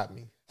trying to rob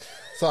me.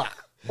 So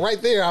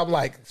right there, I'm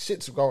like,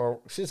 shit's going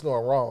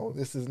wrong.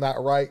 This is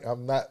not right.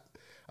 I'm not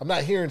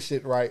hearing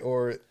shit right.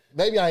 Or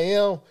maybe I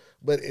am,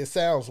 but it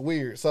sounds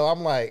weird. So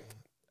I'm like,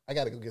 I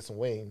got to go get some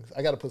wings.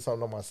 I got to put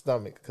something on my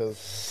stomach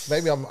because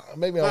maybe I'm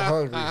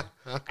hungry.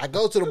 I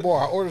go to the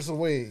bar. I order some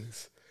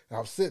wings. And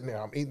I'm sitting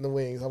there. I'm eating the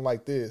wings. I'm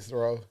like this,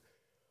 bro.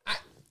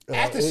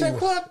 At the strip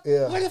club?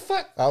 Yeah. What the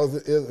fuck? It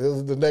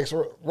was the next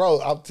row.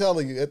 I'm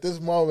telling you, at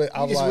this moment,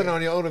 you just went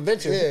on your own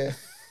adventure. Yeah.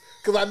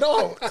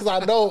 Because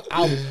I know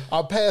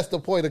I'm past the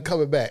point of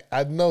coming back.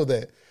 I know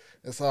that.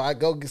 And so I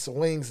go get some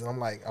wings,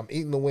 and I'm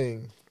eating the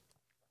wing.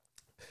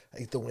 I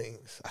eat the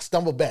wings. I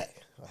stumble back.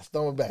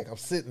 I'm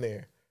sitting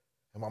there.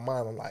 In my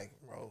mind, I'm like,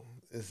 bro,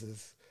 this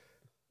is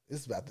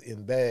about to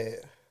end bad.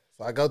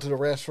 So I go to the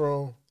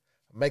restroom.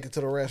 I make it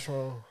to the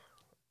restroom.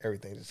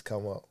 Everything just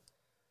come up.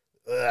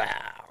 Ugh.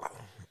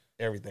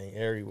 Everything,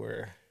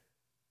 everywhere.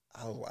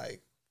 I was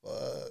like,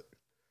 fuck.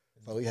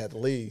 So we had to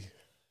leave.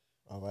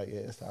 I was like, yeah,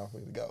 it's time for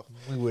me to go.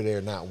 We were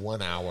there not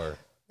 1 hour.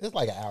 It's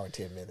like an hour and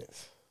 10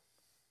 minutes.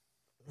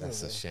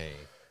 That's a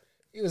shame.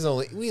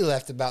 We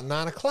left about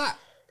 9 o'clock.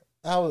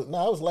 It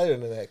was later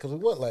than that because we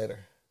went later.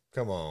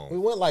 Come on. We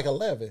went like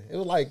 11. It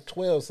was like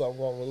 12 something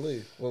when we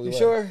leave. You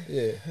sure?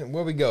 Yeah.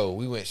 Where we go?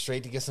 We went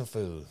straight to get some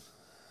food.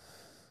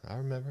 I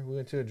remember. We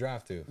went to a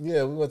drive-thru.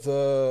 Yeah, we went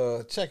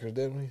to Checkers,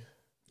 didn't we?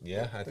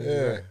 Yeah, I think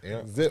you're right.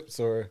 Yeah. Zips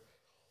or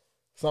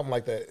something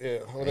like that. Yeah,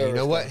 whatever. You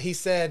know what? He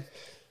said,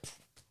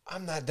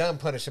 I'm not done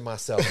punishing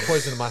myself,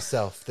 poisoning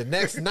myself. The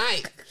next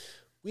night,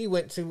 we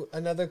went to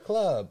another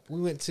club. We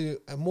went to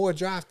more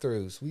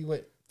drive-thrus. We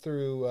went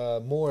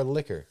through more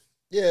liquor.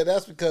 Yeah,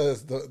 that's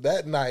because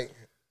that night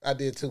I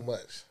did too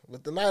much.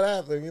 But the night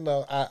after,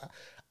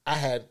 I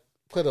had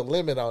put a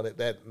limit on it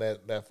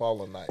that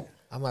following night.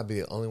 I might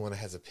be the only one that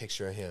has a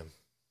picture of him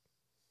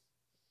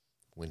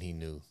when he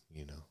knew,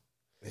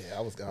 Yeah,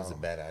 I was gone. It was a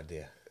bad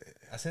idea.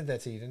 I sent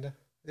that to you, didn't I?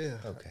 Yeah.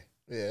 Okay.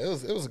 Yeah, it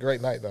was a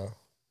great night though.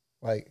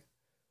 Like,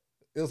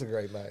 it was a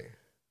great night.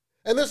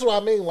 And this is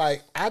what I mean.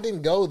 Like, I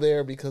didn't go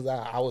there because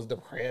I was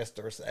depressed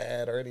or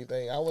sad or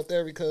anything. I went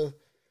there because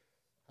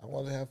I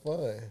wanted to have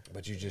fun.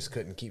 But you just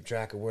couldn't keep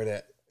track of where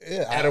that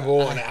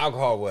edible and the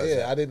alcohol was.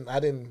 Yeah, I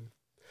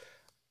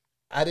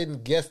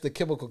didn't guess the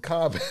chemical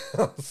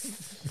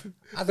compounds.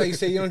 I thought you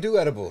said you don't do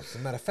edibles. As a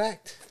matter of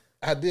fact,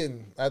 I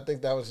didn't. I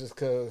think that was just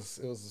because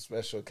it was a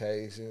special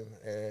occasion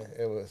and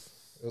it was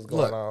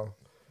going on.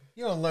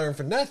 You don't learn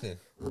for nothing.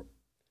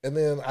 And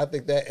then I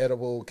think that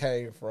edible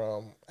came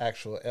from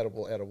actual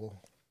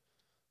edible.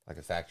 Like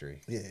a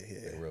factory. Yeah.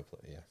 Like a real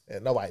place, yeah.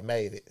 And nobody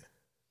made it.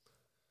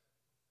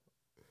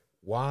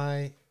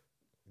 Why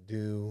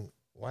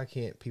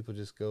can't people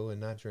just go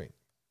and not drink?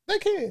 They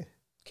can.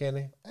 Can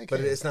they? They But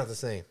can. it's not the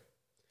same.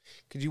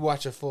 Could you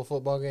watch a full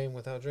football game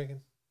without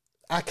drinking?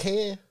 I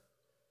can,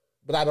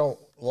 but I don't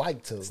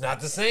like to. It's not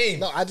the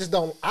same. No, I just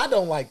don't. I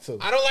don't like to.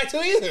 I don't like to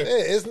either.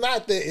 Yeah, it's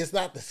not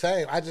the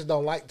same. I just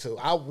don't like to.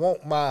 I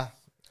want my.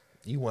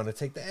 You want to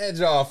take the edge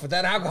off with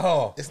that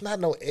alcohol. It's not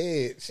no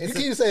edge. You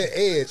keep saying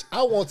edge.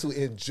 I want to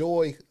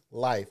enjoy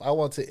life. I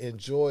want to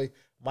enjoy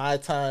my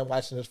time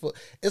watching this foot.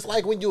 It's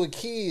like when you're a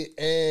kid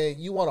and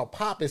you want to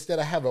pop instead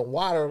of having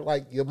water.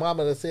 Like your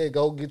mama said,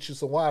 go get you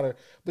some water,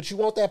 but you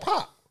want that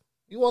pop.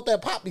 You want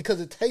that pop because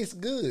it tastes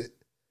good.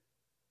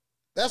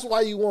 That's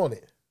why you want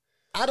it.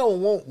 I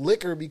don't want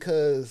liquor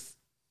because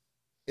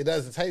it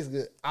doesn't taste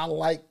good. I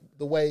like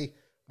the way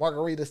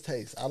margaritas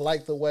taste. I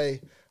like the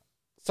way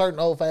certain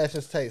old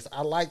fashions taste.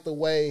 I like the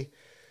way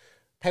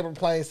paper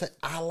planes taste.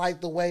 I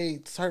like the way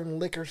certain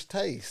liquors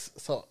taste.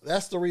 So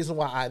that's the reason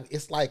why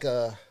it's like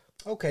a...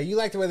 Okay, you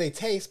like the way they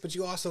taste, but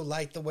you also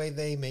like the way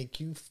they make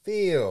you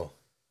feel.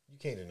 You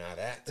can't deny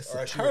that. It's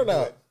a turn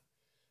up.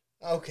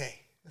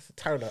 Okay. It's a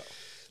turn up.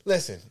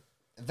 Listen,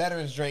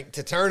 veterans drink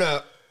to turn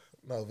up.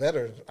 No,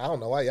 veterans, I don't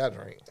know why y'all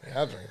drink.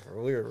 Y'all drink for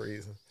a weird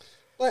reason.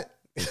 But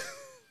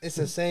it's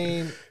the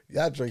same.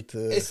 Y'all drink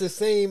to... It's the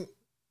same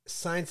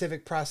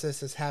scientific process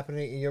that's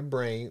happening in your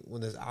brain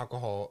when there's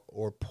alcohol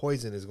or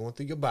poison is going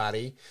through your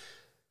body.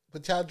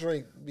 But y'all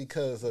drink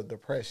because of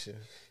depression.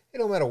 It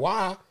don't matter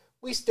why.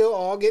 We still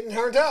all getting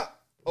turned up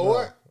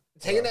or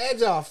taking the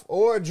edge off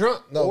or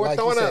drunk or like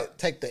throwing you said, up.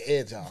 take the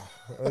edge off.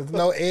 There's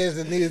no edge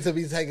that needed to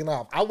be taken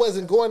off. I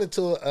wasn't going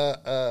into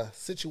a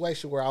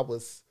situation where I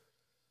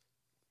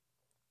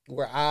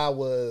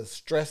was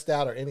stressed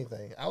out or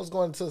anything. I was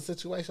going into a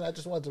situation I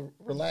just wanted to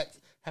relax,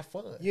 have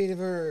fun. You ain't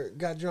ever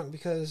got drunk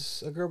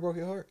because a girl broke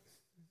your heart?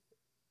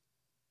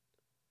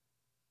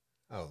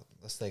 Oh,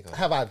 let's think on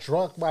Have I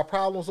drunk my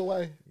problems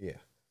away? Yeah.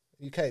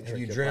 You can't Have drink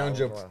you your drowned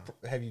problems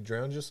away. Have you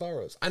drowned your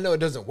sorrows? I know it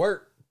doesn't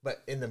work,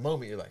 but in the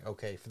moment you're like,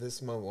 okay, for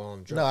this moment while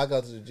I'm drunk. No, I go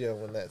to the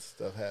gym when that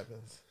stuff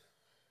happens.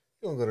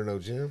 You don't go to no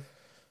gym.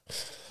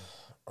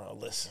 Oh,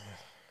 listen.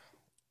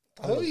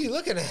 Who are you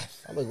looking at?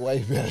 I look way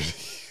better.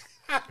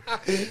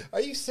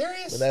 Are you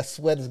serious? When that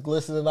sweat is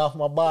glistening off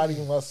my body,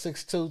 my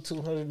 6'2",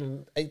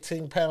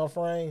 218-pound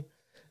frame.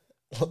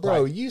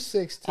 Bro, you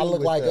 6'2". I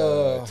look like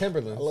a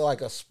Timberlands. I look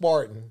like a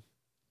Spartan.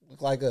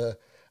 Look like a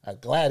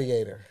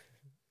gladiator.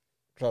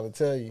 I'm trying to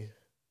tell you.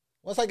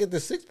 Once I get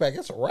this six pack,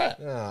 it's a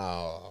wrap.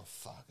 Oh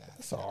fuck!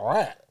 It's a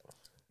wrap.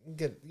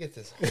 Get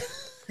this.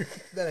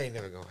 That ain't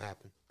never gonna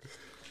happen.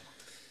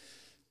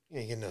 You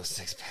ain't getting no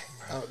 6-pack,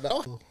 bro. Oh,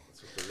 no.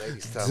 That's what the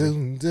ladies tell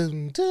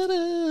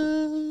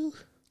me.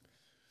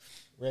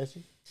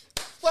 Reggie?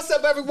 What's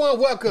up, everyone?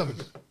 Welcome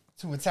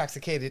to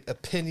Intoxicated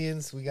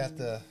Opinions. We got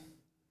the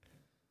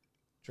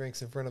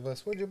drinks in front of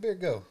us. Where'd your beer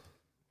go?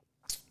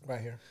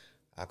 Right here.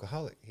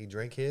 Alcoholic. He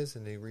drank his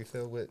and he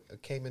refilled with a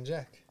Cayman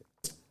Jack.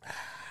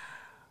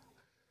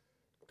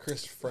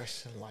 Crisp,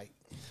 fresh, and light.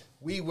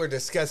 We were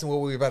discussing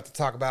what we were about to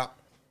talk about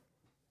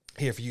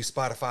here for you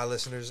Spotify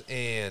listeners,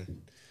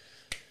 and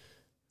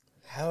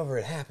however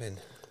it happened,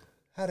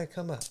 how'd it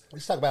come up?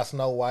 Let's talk about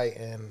Snow White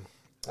and...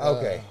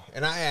 Okay.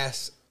 And I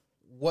asked,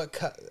 what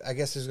I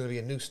guess there's going to be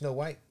a new Snow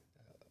White?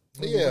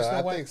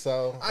 Yeah, I think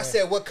so. I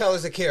said, what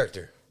color's the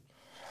character?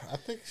 I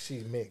think she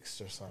mixed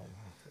or something.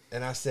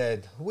 And I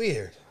said,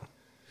 weird.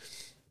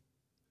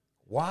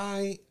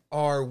 Why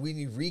are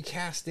we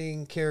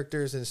recasting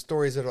characters and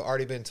stories that have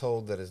already been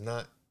told that is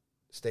not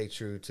stay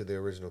true to the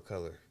original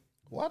color?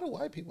 Why do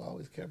white people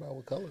always care about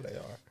what color they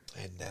are?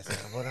 And that's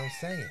not what I'm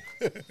saying.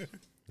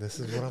 This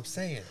is what I'm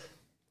saying.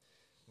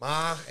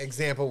 My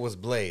example was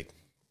Blade.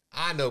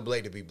 I know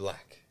Blade to be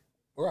black.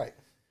 Right.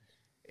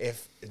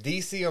 If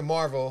DC or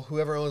Marvel,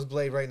 whoever owns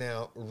Blade right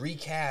now,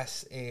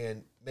 recasts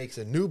and makes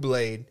a new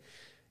Blade,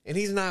 and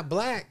he's not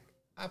black,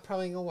 I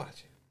probably ain't gonna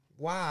watch it.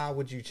 Why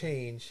would you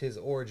change his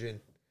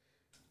origin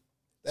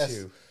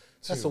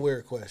That's a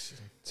weird question.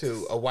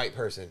 To a white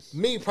person?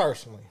 Me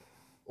personally.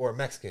 Or a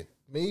Mexican?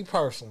 Me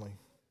personally.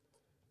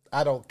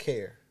 I don't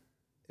care.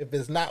 If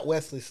it's not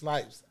Wesley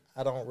Snipes,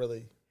 I don't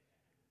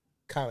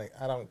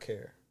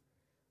care.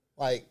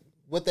 Like,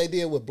 what they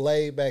did with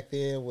Blade back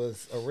then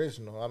was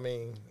original. I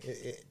mean,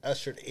 it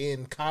ushered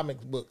in comic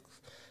books.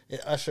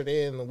 It ushered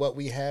in what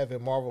we have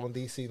in Marvel and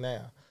DC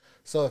now.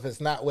 So if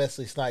it's not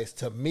Wesley Snipes,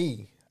 to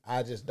me,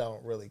 I just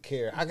don't really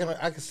care. I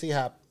can see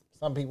how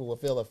some people would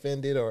feel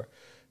offended or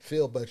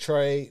feel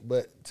betrayed,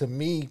 but to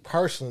me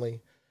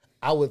personally,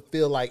 I would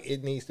feel like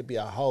it needs to be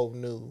a whole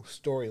new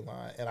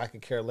storyline, and I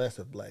could care less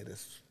if Blade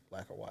is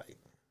black or white.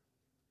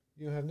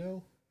 You have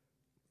no?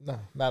 No,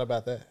 not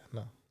about that,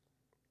 no.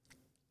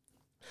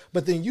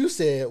 But then you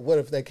said, what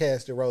if they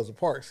casted Rosa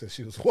Parks since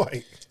she was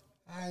white?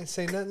 I didn't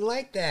say nothing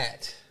like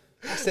that.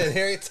 I said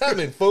Harriet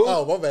Tubman, fool.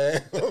 Oh, my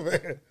bad.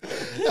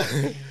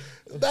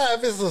 Nah,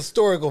 if it's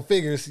historical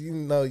figures,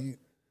 you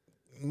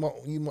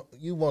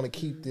want to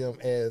keep them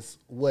as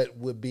what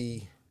would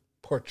be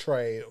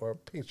portray or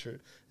picture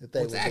that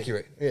they It's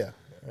accurate. Yeah,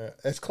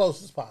 as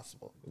close as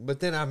possible. But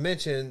then I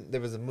mentioned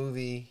there was a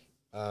movie.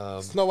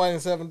 Snow White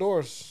and Seven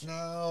Dwarfs.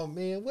 No,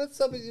 man,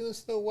 what's up with you and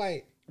Snow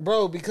White?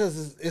 Bro,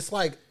 because it's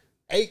like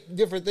 8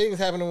 different things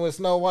happening with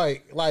Snow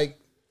White. Like,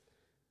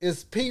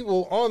 it's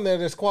people on there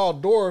that's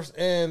called dwarfs,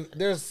 and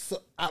there's,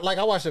 like,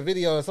 I watched a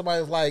video and somebody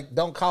was like,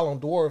 don't call them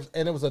dwarfs,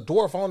 and it was a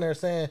dwarf on there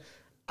saying,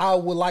 I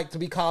would like to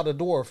be called a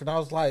dwarf. And I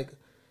was like,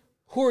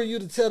 who are you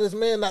to tell this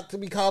man not to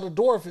be called a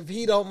dwarf if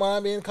he don't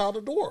mind being called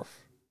a dwarf?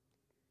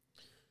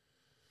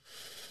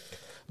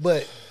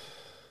 But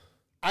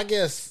I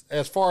guess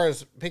as far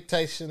as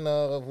dictation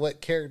of what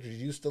characters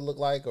used to look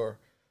like or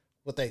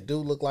what they do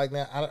look like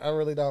now, I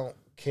really don't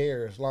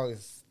care as long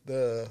as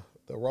the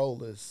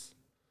role is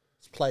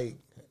played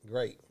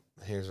great.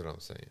 Here's what I'm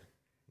saying.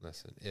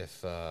 Listen,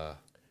 if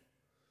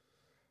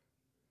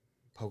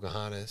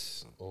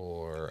Pocahontas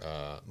or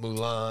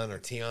Mulan or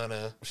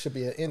Tiana should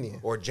be an Indian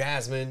or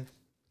Jasmine,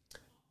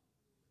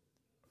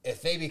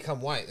 if they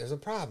become white, there's a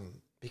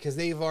problem because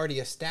they've already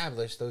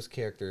established those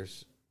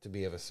characters to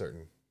be of a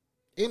certain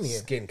Indian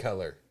skin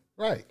color.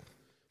 Right.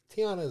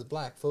 Tiana is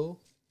black, fool.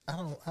 I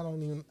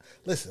don't even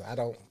listen. I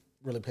don't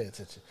really pay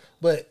attention.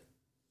 But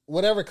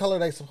whatever color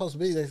they supposed to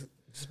be, they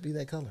just be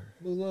that color.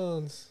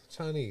 Mulan's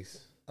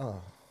Chinese. Oh,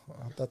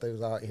 I thought they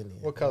was all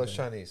Indian. What color's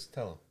Chinese?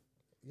 Tell them.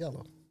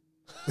 Yellow.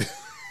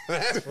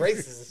 That's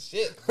racist as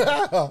shit.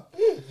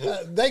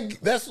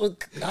 That's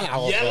what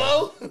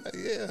yellow.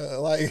 Yeah,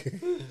 like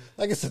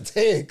it's a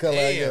tan color.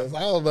 Damn. I guess I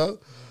don't know.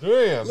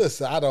 Damn.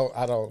 Listen, I don't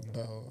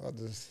know. I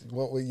just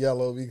went with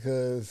yellow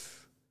because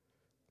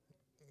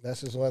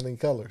that's just one of the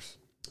colors.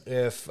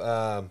 If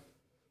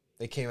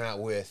they came out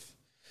with,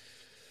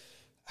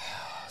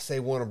 say,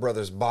 Warner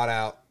Brothers bought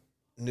out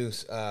New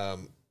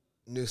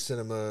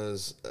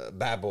Cinema's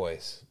Bad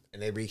Boys,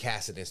 and they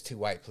recast it as 2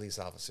 white police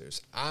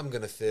officers, I'm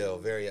gonna feel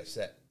very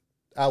upset.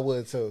 I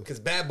would too, because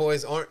Bad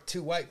Boys aren't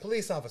 2 white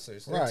police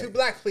officers; they're right. 2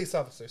 black police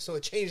officers. So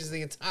it changes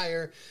the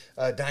entire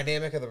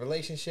dynamic of the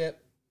relationship,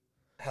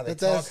 how they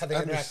talk, how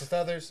they interact with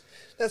others.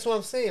 That's what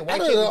I'm saying. I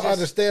don't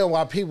understand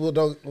why people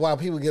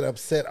get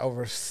upset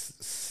over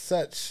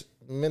such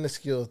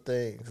minuscule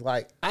things.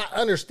 Like, I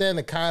understand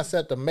the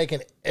concept of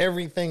making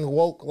everything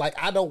woke. Like,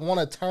 I don't want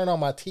to turn on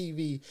my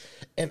TV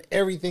and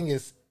everything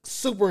is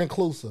super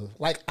inclusive.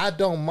 Like, I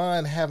don't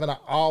mind having an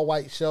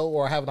all-white show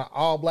or having an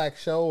all-black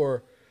show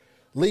or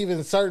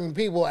leaving certain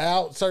people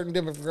out, certain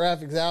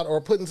demographics out, or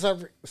putting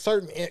certain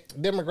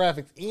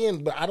demographics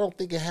in, but I don't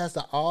think it has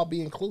to all be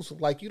inclusive.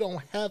 Like, you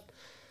don't have...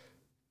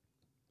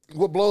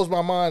 What blows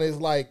my mind is,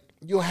 like,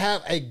 you'll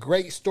have a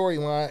great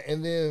storyline,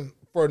 and then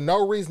for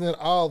no reason at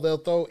all, they'll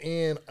throw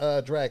in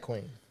a drag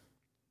queen.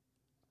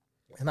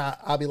 And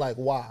I'll be like,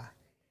 why?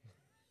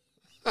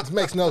 This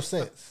makes no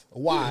sense.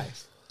 Why?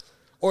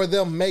 Or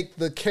they'll make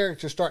the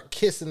character start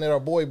kissing at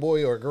a boy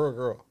or a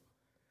girl.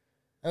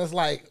 And it's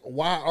like,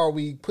 why are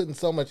we putting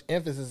so much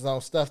emphasis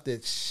on stuff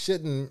that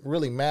shouldn't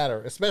really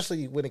matter,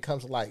 especially when it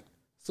comes to, like,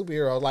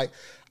 superheroes? Like,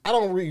 I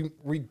don't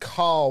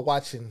recall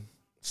watching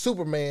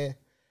Superman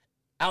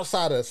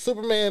outside of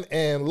Superman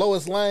and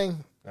Lois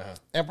Lane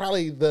and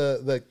probably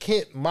the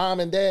Kent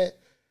mom and dad,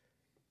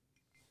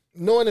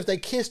 knowing if they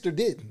kissed or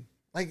didn't.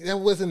 Like, that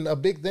wasn't a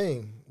big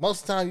thing.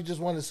 Most of the time, you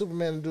just wanted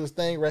Superman to do his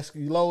thing,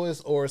 rescue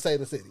Lois, or save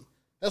the city.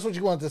 That's what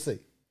you wanted to see.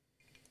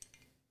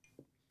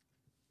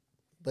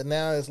 But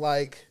now it's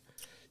like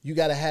you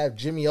got to have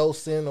Jimmy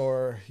Olsen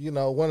or, you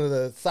know, one of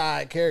the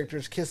side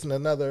characters kissing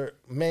another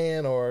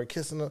man or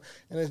kissing and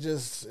it's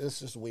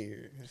just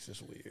weird. It's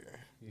just weird.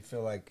 You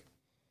feel like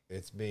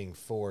it's being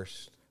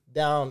forced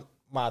down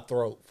my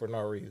throat for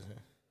no reason.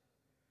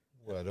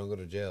 Well, don't go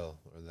to jail,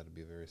 or that'd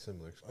be a very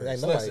similar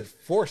experience. Ain't nobody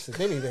forces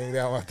anything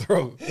down my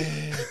throat.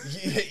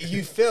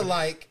 You feel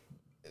like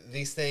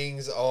these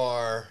things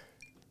are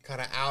kind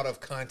of out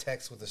of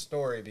context with the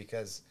story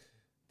because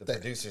the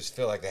producers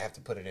feel like they have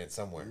to put it in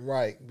somewhere.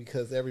 Right,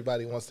 because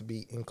everybody wants to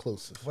be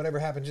inclusive. Whatever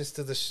happened just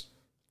to the...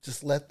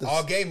 just let the...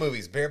 all gay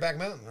movies, Bareback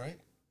Mountain, right?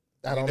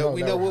 I don't know.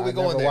 We know where we're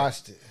going there. I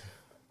watched it.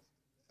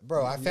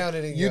 Bro, I found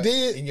it in you your...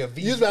 did? In your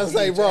you was about to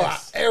say, bro,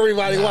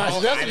 everybody watched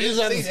it. That's what you was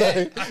about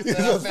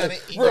to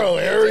say. Bro,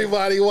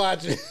 everybody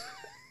watch it.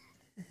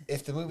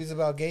 If the movie's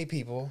about gay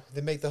people,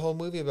 then make the whole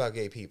movie about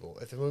gay people.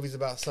 If the movie's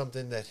about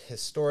something that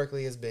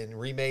historically has been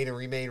remade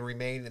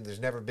and there's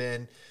never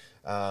been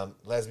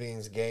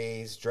lesbians,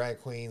 gays,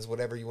 drag queens,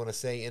 whatever you want to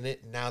say in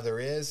it, now there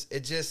is, it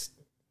just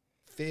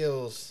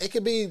feels... It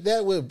could be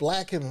that with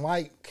black and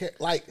white.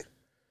 Like,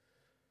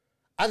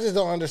 I just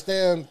don't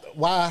understand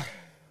why...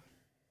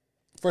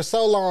 For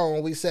so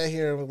long, we sat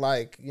here and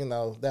like, you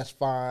know, that's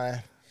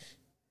fine.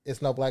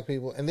 It's no black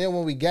people. And then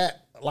when we got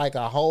like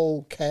a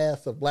whole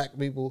cast of black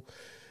people,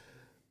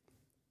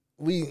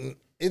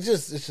 it's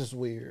just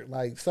weird.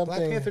 Like something.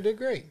 Black Panther did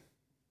great.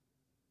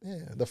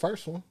 Yeah, the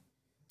first one.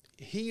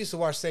 He used to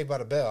watch Saved by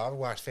the Bell. I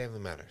watched Family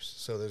Matters.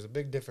 So there's a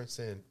big difference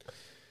in...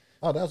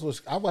 Oh, that's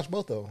what... I watched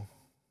both of them.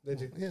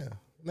 Did you? Yeah.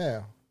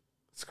 Now,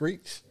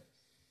 Screech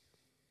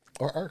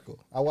or Urkel.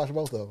 I watched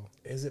both of them.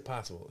 Is it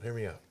possible? Hear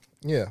me out.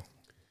 Yeah.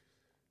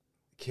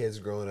 kids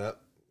growing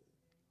up,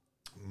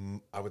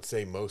 I would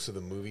say most of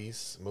the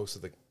movies, most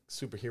of the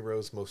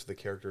superheroes, most of the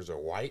characters are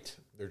white.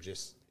 They're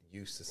just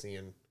used to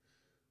seeing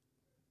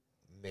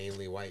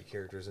mainly white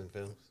characters in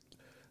films.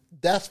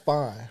 That's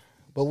fine.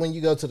 But when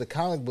you go to the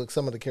comic book,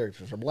 some of the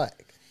characters are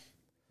black.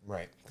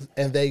 Right.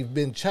 And they've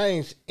been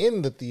changed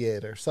in the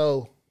theater.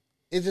 So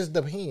it just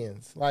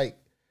depends. Like,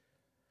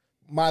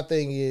 my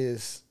thing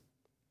is,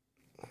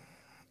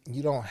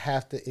 you don't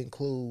have to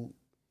include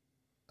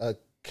a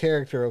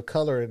character of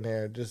color in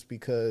there just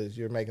because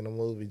you're making a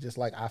movie. Just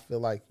like I feel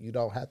like you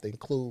don't have to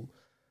include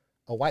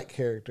a white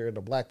character in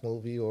a black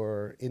movie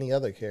or any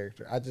other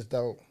character. I just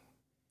don't.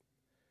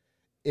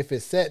 If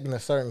it's set in a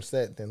certain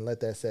set, then let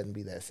that setting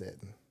be that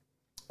setting.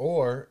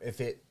 Or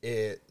if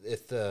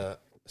if the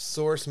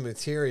source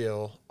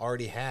material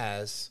already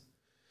has,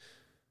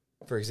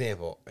 for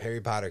example,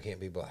 Harry Potter can't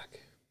be black.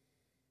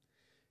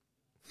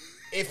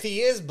 If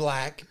he is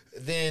black,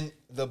 then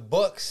the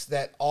books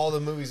that all the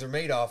movies are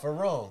made off are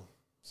wrong.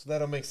 So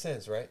that'll make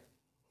sense, right?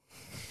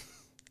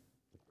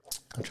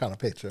 I'm trying to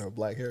picture a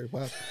black Harry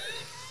Potter.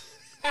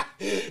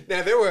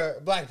 Now, there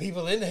were black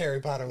people in the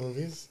Harry Potter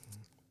movies.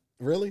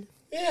 Really?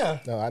 Yeah.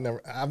 No,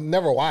 I've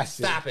never watched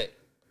it. Stop it.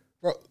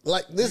 Bro,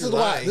 like this He's is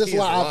lying. why He's I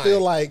lying.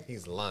 feel like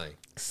He's lying.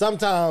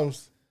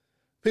 sometimes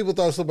people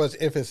throw so much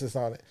emphasis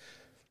on it.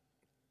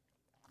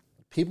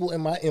 People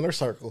in my inner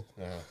circle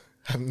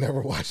have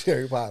never watched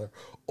Harry Potter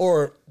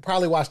or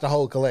probably watched the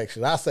whole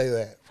collection. I'll say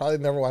that. Probably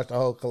never watched the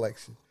whole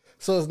collection.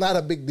 So it's not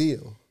a big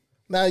deal.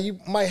 Now, you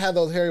might have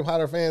those Harry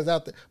Potter fans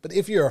out there, but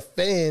if you're a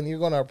fan, you're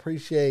going to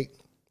appreciate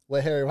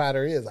what Harry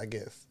Potter is, I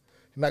guess.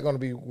 You're not going to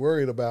be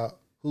worried about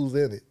who's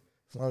in it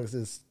as long as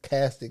it's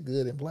casted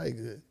good and played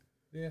good.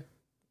 Yeah.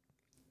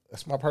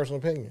 That's my personal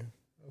opinion.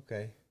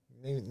 Okay.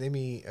 Name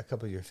me a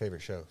couple of your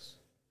favorite shows.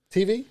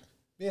 TV?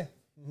 Yeah.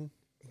 Mm-hmm.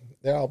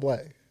 They're all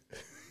black.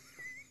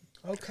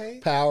 Okay.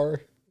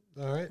 Power.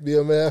 All right.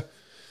 BMF.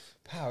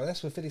 Power.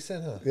 That's what 50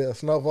 Cent, huh? Yeah,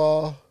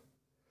 Snowfall.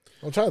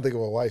 I'm trying to think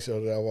of a white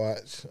show that I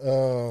watch.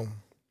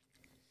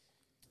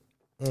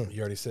 You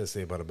already said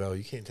Saved by the Bell.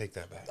 You can't take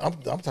that back.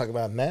 I'm talking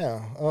about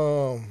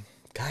now.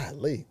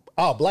 Golly.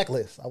 Oh,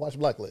 Blacklist. I watch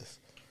Blacklist.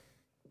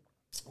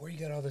 Where you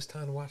got all this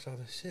time to watch all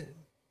this shit?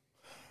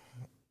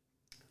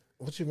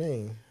 What you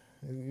mean?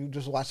 You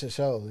just watch the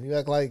show. You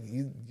act like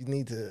you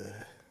need to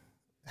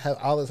have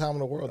all the time in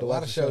the world to watch. A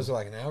lot of shows are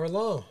like an hour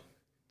long.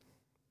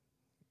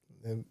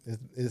 And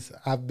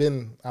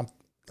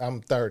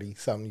I'm 30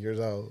 something years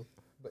old.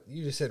 But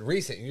you just said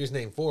recent. You just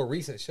named 4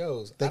 recent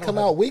shows. They come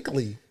out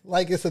weekly.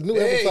 Like it's a new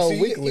episode so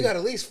weekly. You got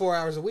at least 4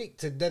 hours a week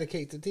to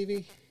dedicate to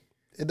TV.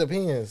 It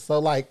depends. So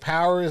like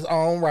Power is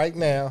on right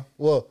now.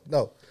 Well,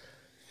 no.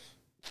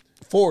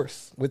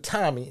 Force with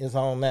Tommy is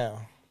on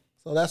now.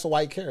 So that's a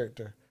white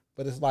character.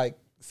 But it's like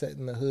set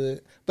in the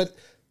hood. But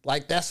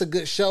like that's a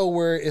good show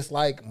where it's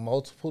like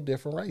multiple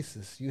different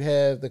races. You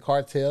have the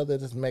cartel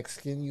that is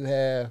Mexican. You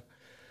have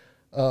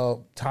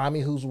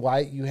Tommy who's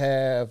white. You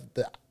have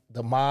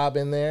the mob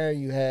in there.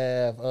 You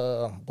have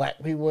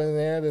black people in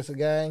there. There's a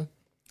gang.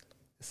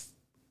 It's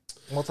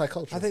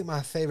multicultural. I think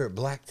my favorite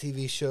black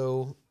TV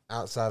show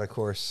outside, of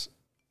course,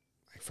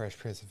 like Fresh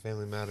Prince and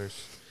Family Matters,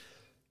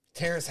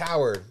 Terrence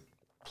Howard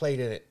played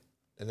in it,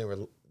 and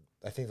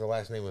I think the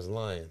last name was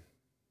Lion.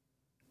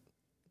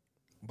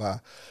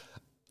 Bye.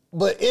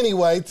 But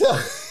anyway,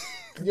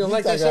 you don't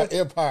like that show?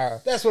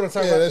 Empire. That's what I'm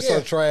talking about. That's so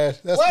trash.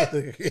 That's What?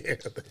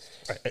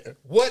 Trash.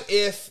 What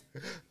if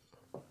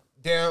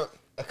down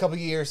a couple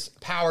years,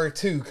 Power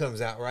 2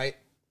 comes out, right?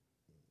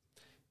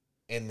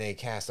 And they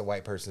cast a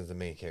white person as the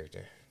main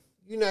character.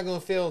 You're not going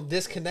to feel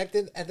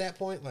disconnected at that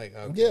point? Like,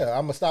 okay. Yeah,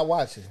 I'm going to stop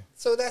watching.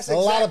 So that's a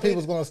lot of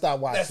people's going to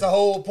stop watching. That's the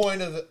whole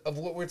point of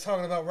what we're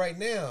talking about right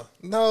now.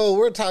 No,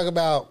 we're talking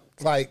about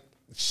like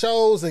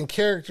shows and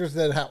characters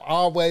that have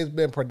always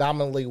been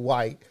predominantly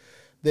white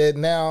that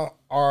now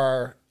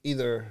are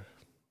either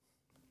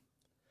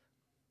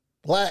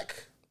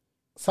black,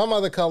 some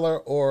other color,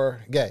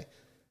 or gay.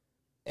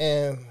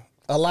 And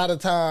a lot of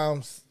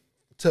times,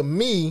 to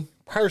me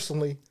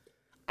personally,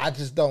 I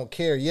just don't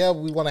care. Yeah,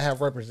 we want to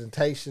have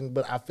representation,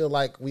 but I feel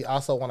like we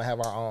also want to have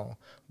our own.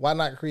 Why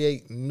not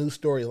create new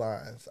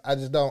storylines? I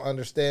just don't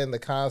understand the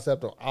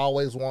concept of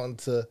always wanting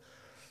to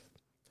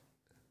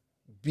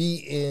be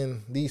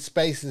in these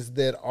spaces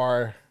that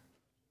are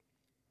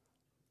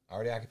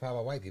already occupied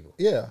by white people.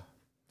 Yeah,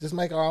 just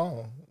make our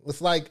own.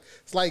 It's like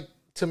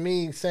to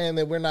me saying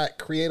that we're not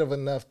creative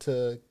enough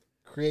to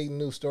create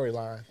new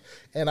storylines,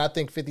 and I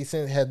think 50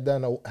 Cent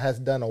has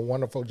done a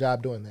wonderful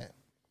job doing that.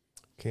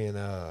 Can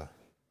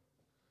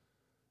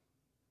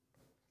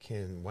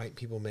white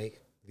people make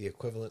the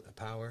equivalent of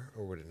Power,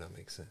 or would it not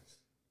make sense?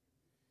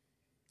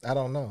 I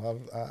don't know.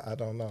 I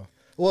don't know.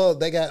 Well,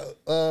 they got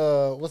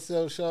what's the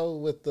old show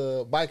with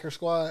the biker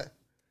squad?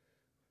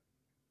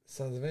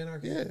 Sons of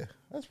Anarchy? Yeah,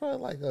 that's probably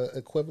like a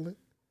equivalent.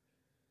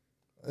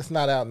 It's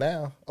not out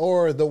now.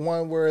 Or the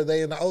one where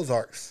they in the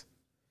Ozarks.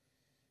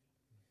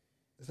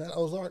 Is that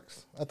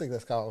Ozarks? I think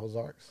that's called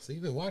Ozarks. So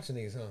you've been watching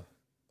these, huh?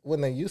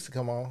 When they used to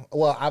come on.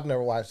 Well, I've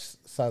never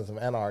watched Sons of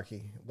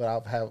Anarchy,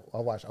 but I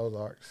watched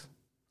Ozarks.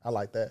 I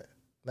like that.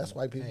 That's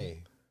white people.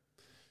 Hey,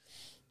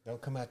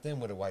 don't come at them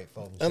with a white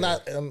phone.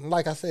 And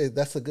like I said,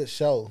 that's a good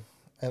show.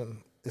 And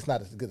it's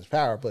not as good as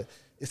Power, but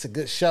it's a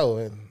good show.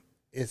 And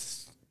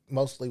it's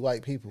mostly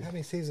white people. How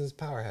many seasons does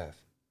Power have?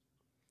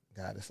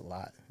 God, it's a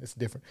lot. It's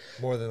different.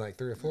 More than like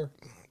 3 or 4?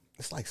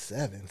 It's like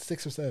 7,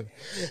 6 or 7.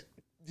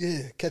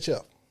 Yeah, catch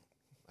up.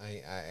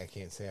 I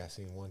can't say I've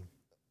seen one.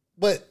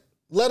 But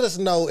let us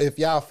know if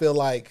y'all feel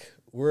like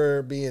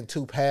we're being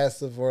too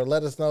passive, or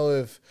let us know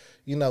if,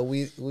 we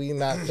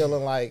not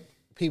feeling like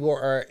people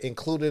are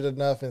included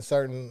enough in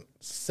certain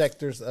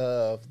sectors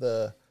of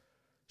the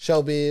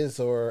showbiz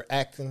or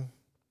acting.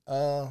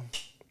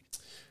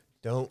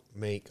 Don't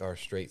make our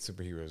straight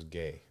superheroes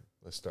gay.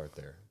 Let's start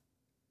there.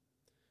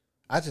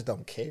 I just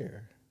don't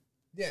care.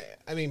 Yeah,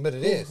 I mean, but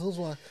it is. Who's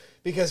one?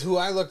 Because who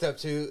I looked up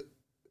to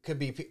could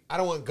be... I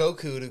don't want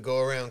Goku to go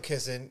around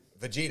kissing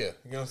Vegeta.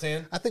 You know what I'm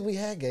saying? I think we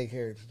had gay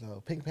characters,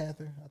 though. Pink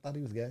Panther, I thought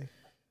he was gay.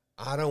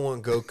 I don't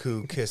want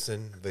Goku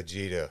kissing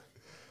Vegeta.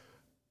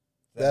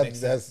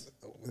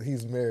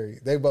 He's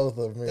married. They both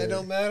are married. That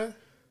don't matter.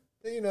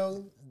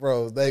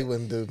 Bro, they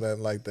wouldn't do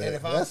nothing like that. And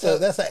if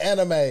that's an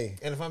anime.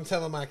 And if I'm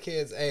telling my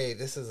kids, hey,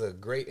 this is a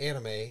great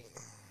anime,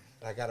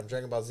 I got them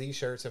Dragon Ball Z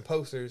shirts and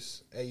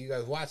posters. Hey, you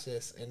guys watch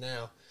this. And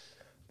now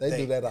they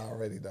do that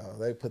already, though.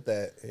 They put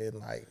that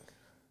in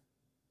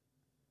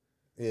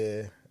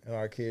in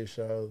our kids'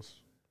 shows.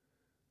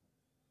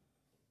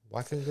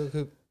 Why couldn't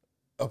Goku?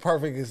 A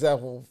perfect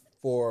example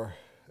for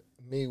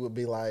me would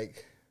be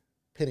like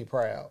Penny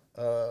Proud.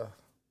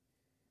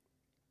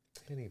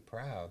 Penny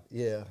Proud?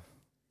 Yeah.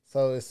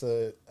 So it's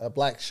a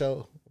black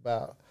show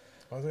about...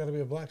 Why's it got to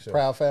be a black show?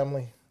 Proud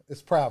Family.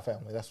 It's Proud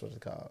Family. That's what it's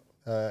called.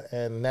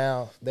 And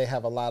now they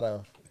have a lot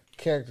of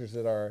characters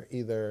that are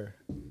either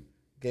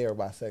gay or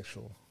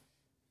bisexual.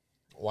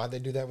 Why'd they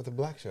do that with the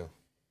black show?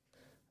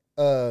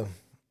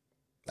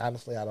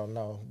 Honestly, I don't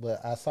know.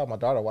 But I saw my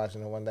daughter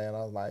watching it one day, and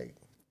I was like,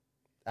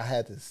 I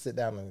had to sit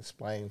down and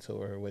explain to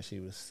her what she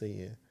was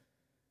seeing.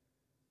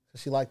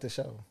 She liked the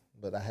show,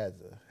 but I had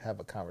to have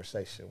a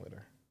conversation with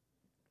her.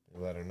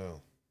 Let her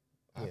know.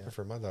 I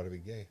prefer my daughter to be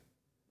gay.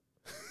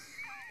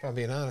 If I'm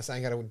being honest, I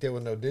ain't got to deal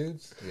with no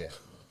dudes. Yeah.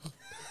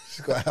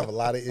 She's going to have a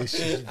lot of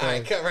issues. All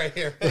right, cut right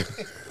here.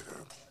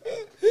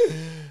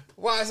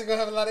 Why is it going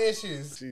to have a lot of issues?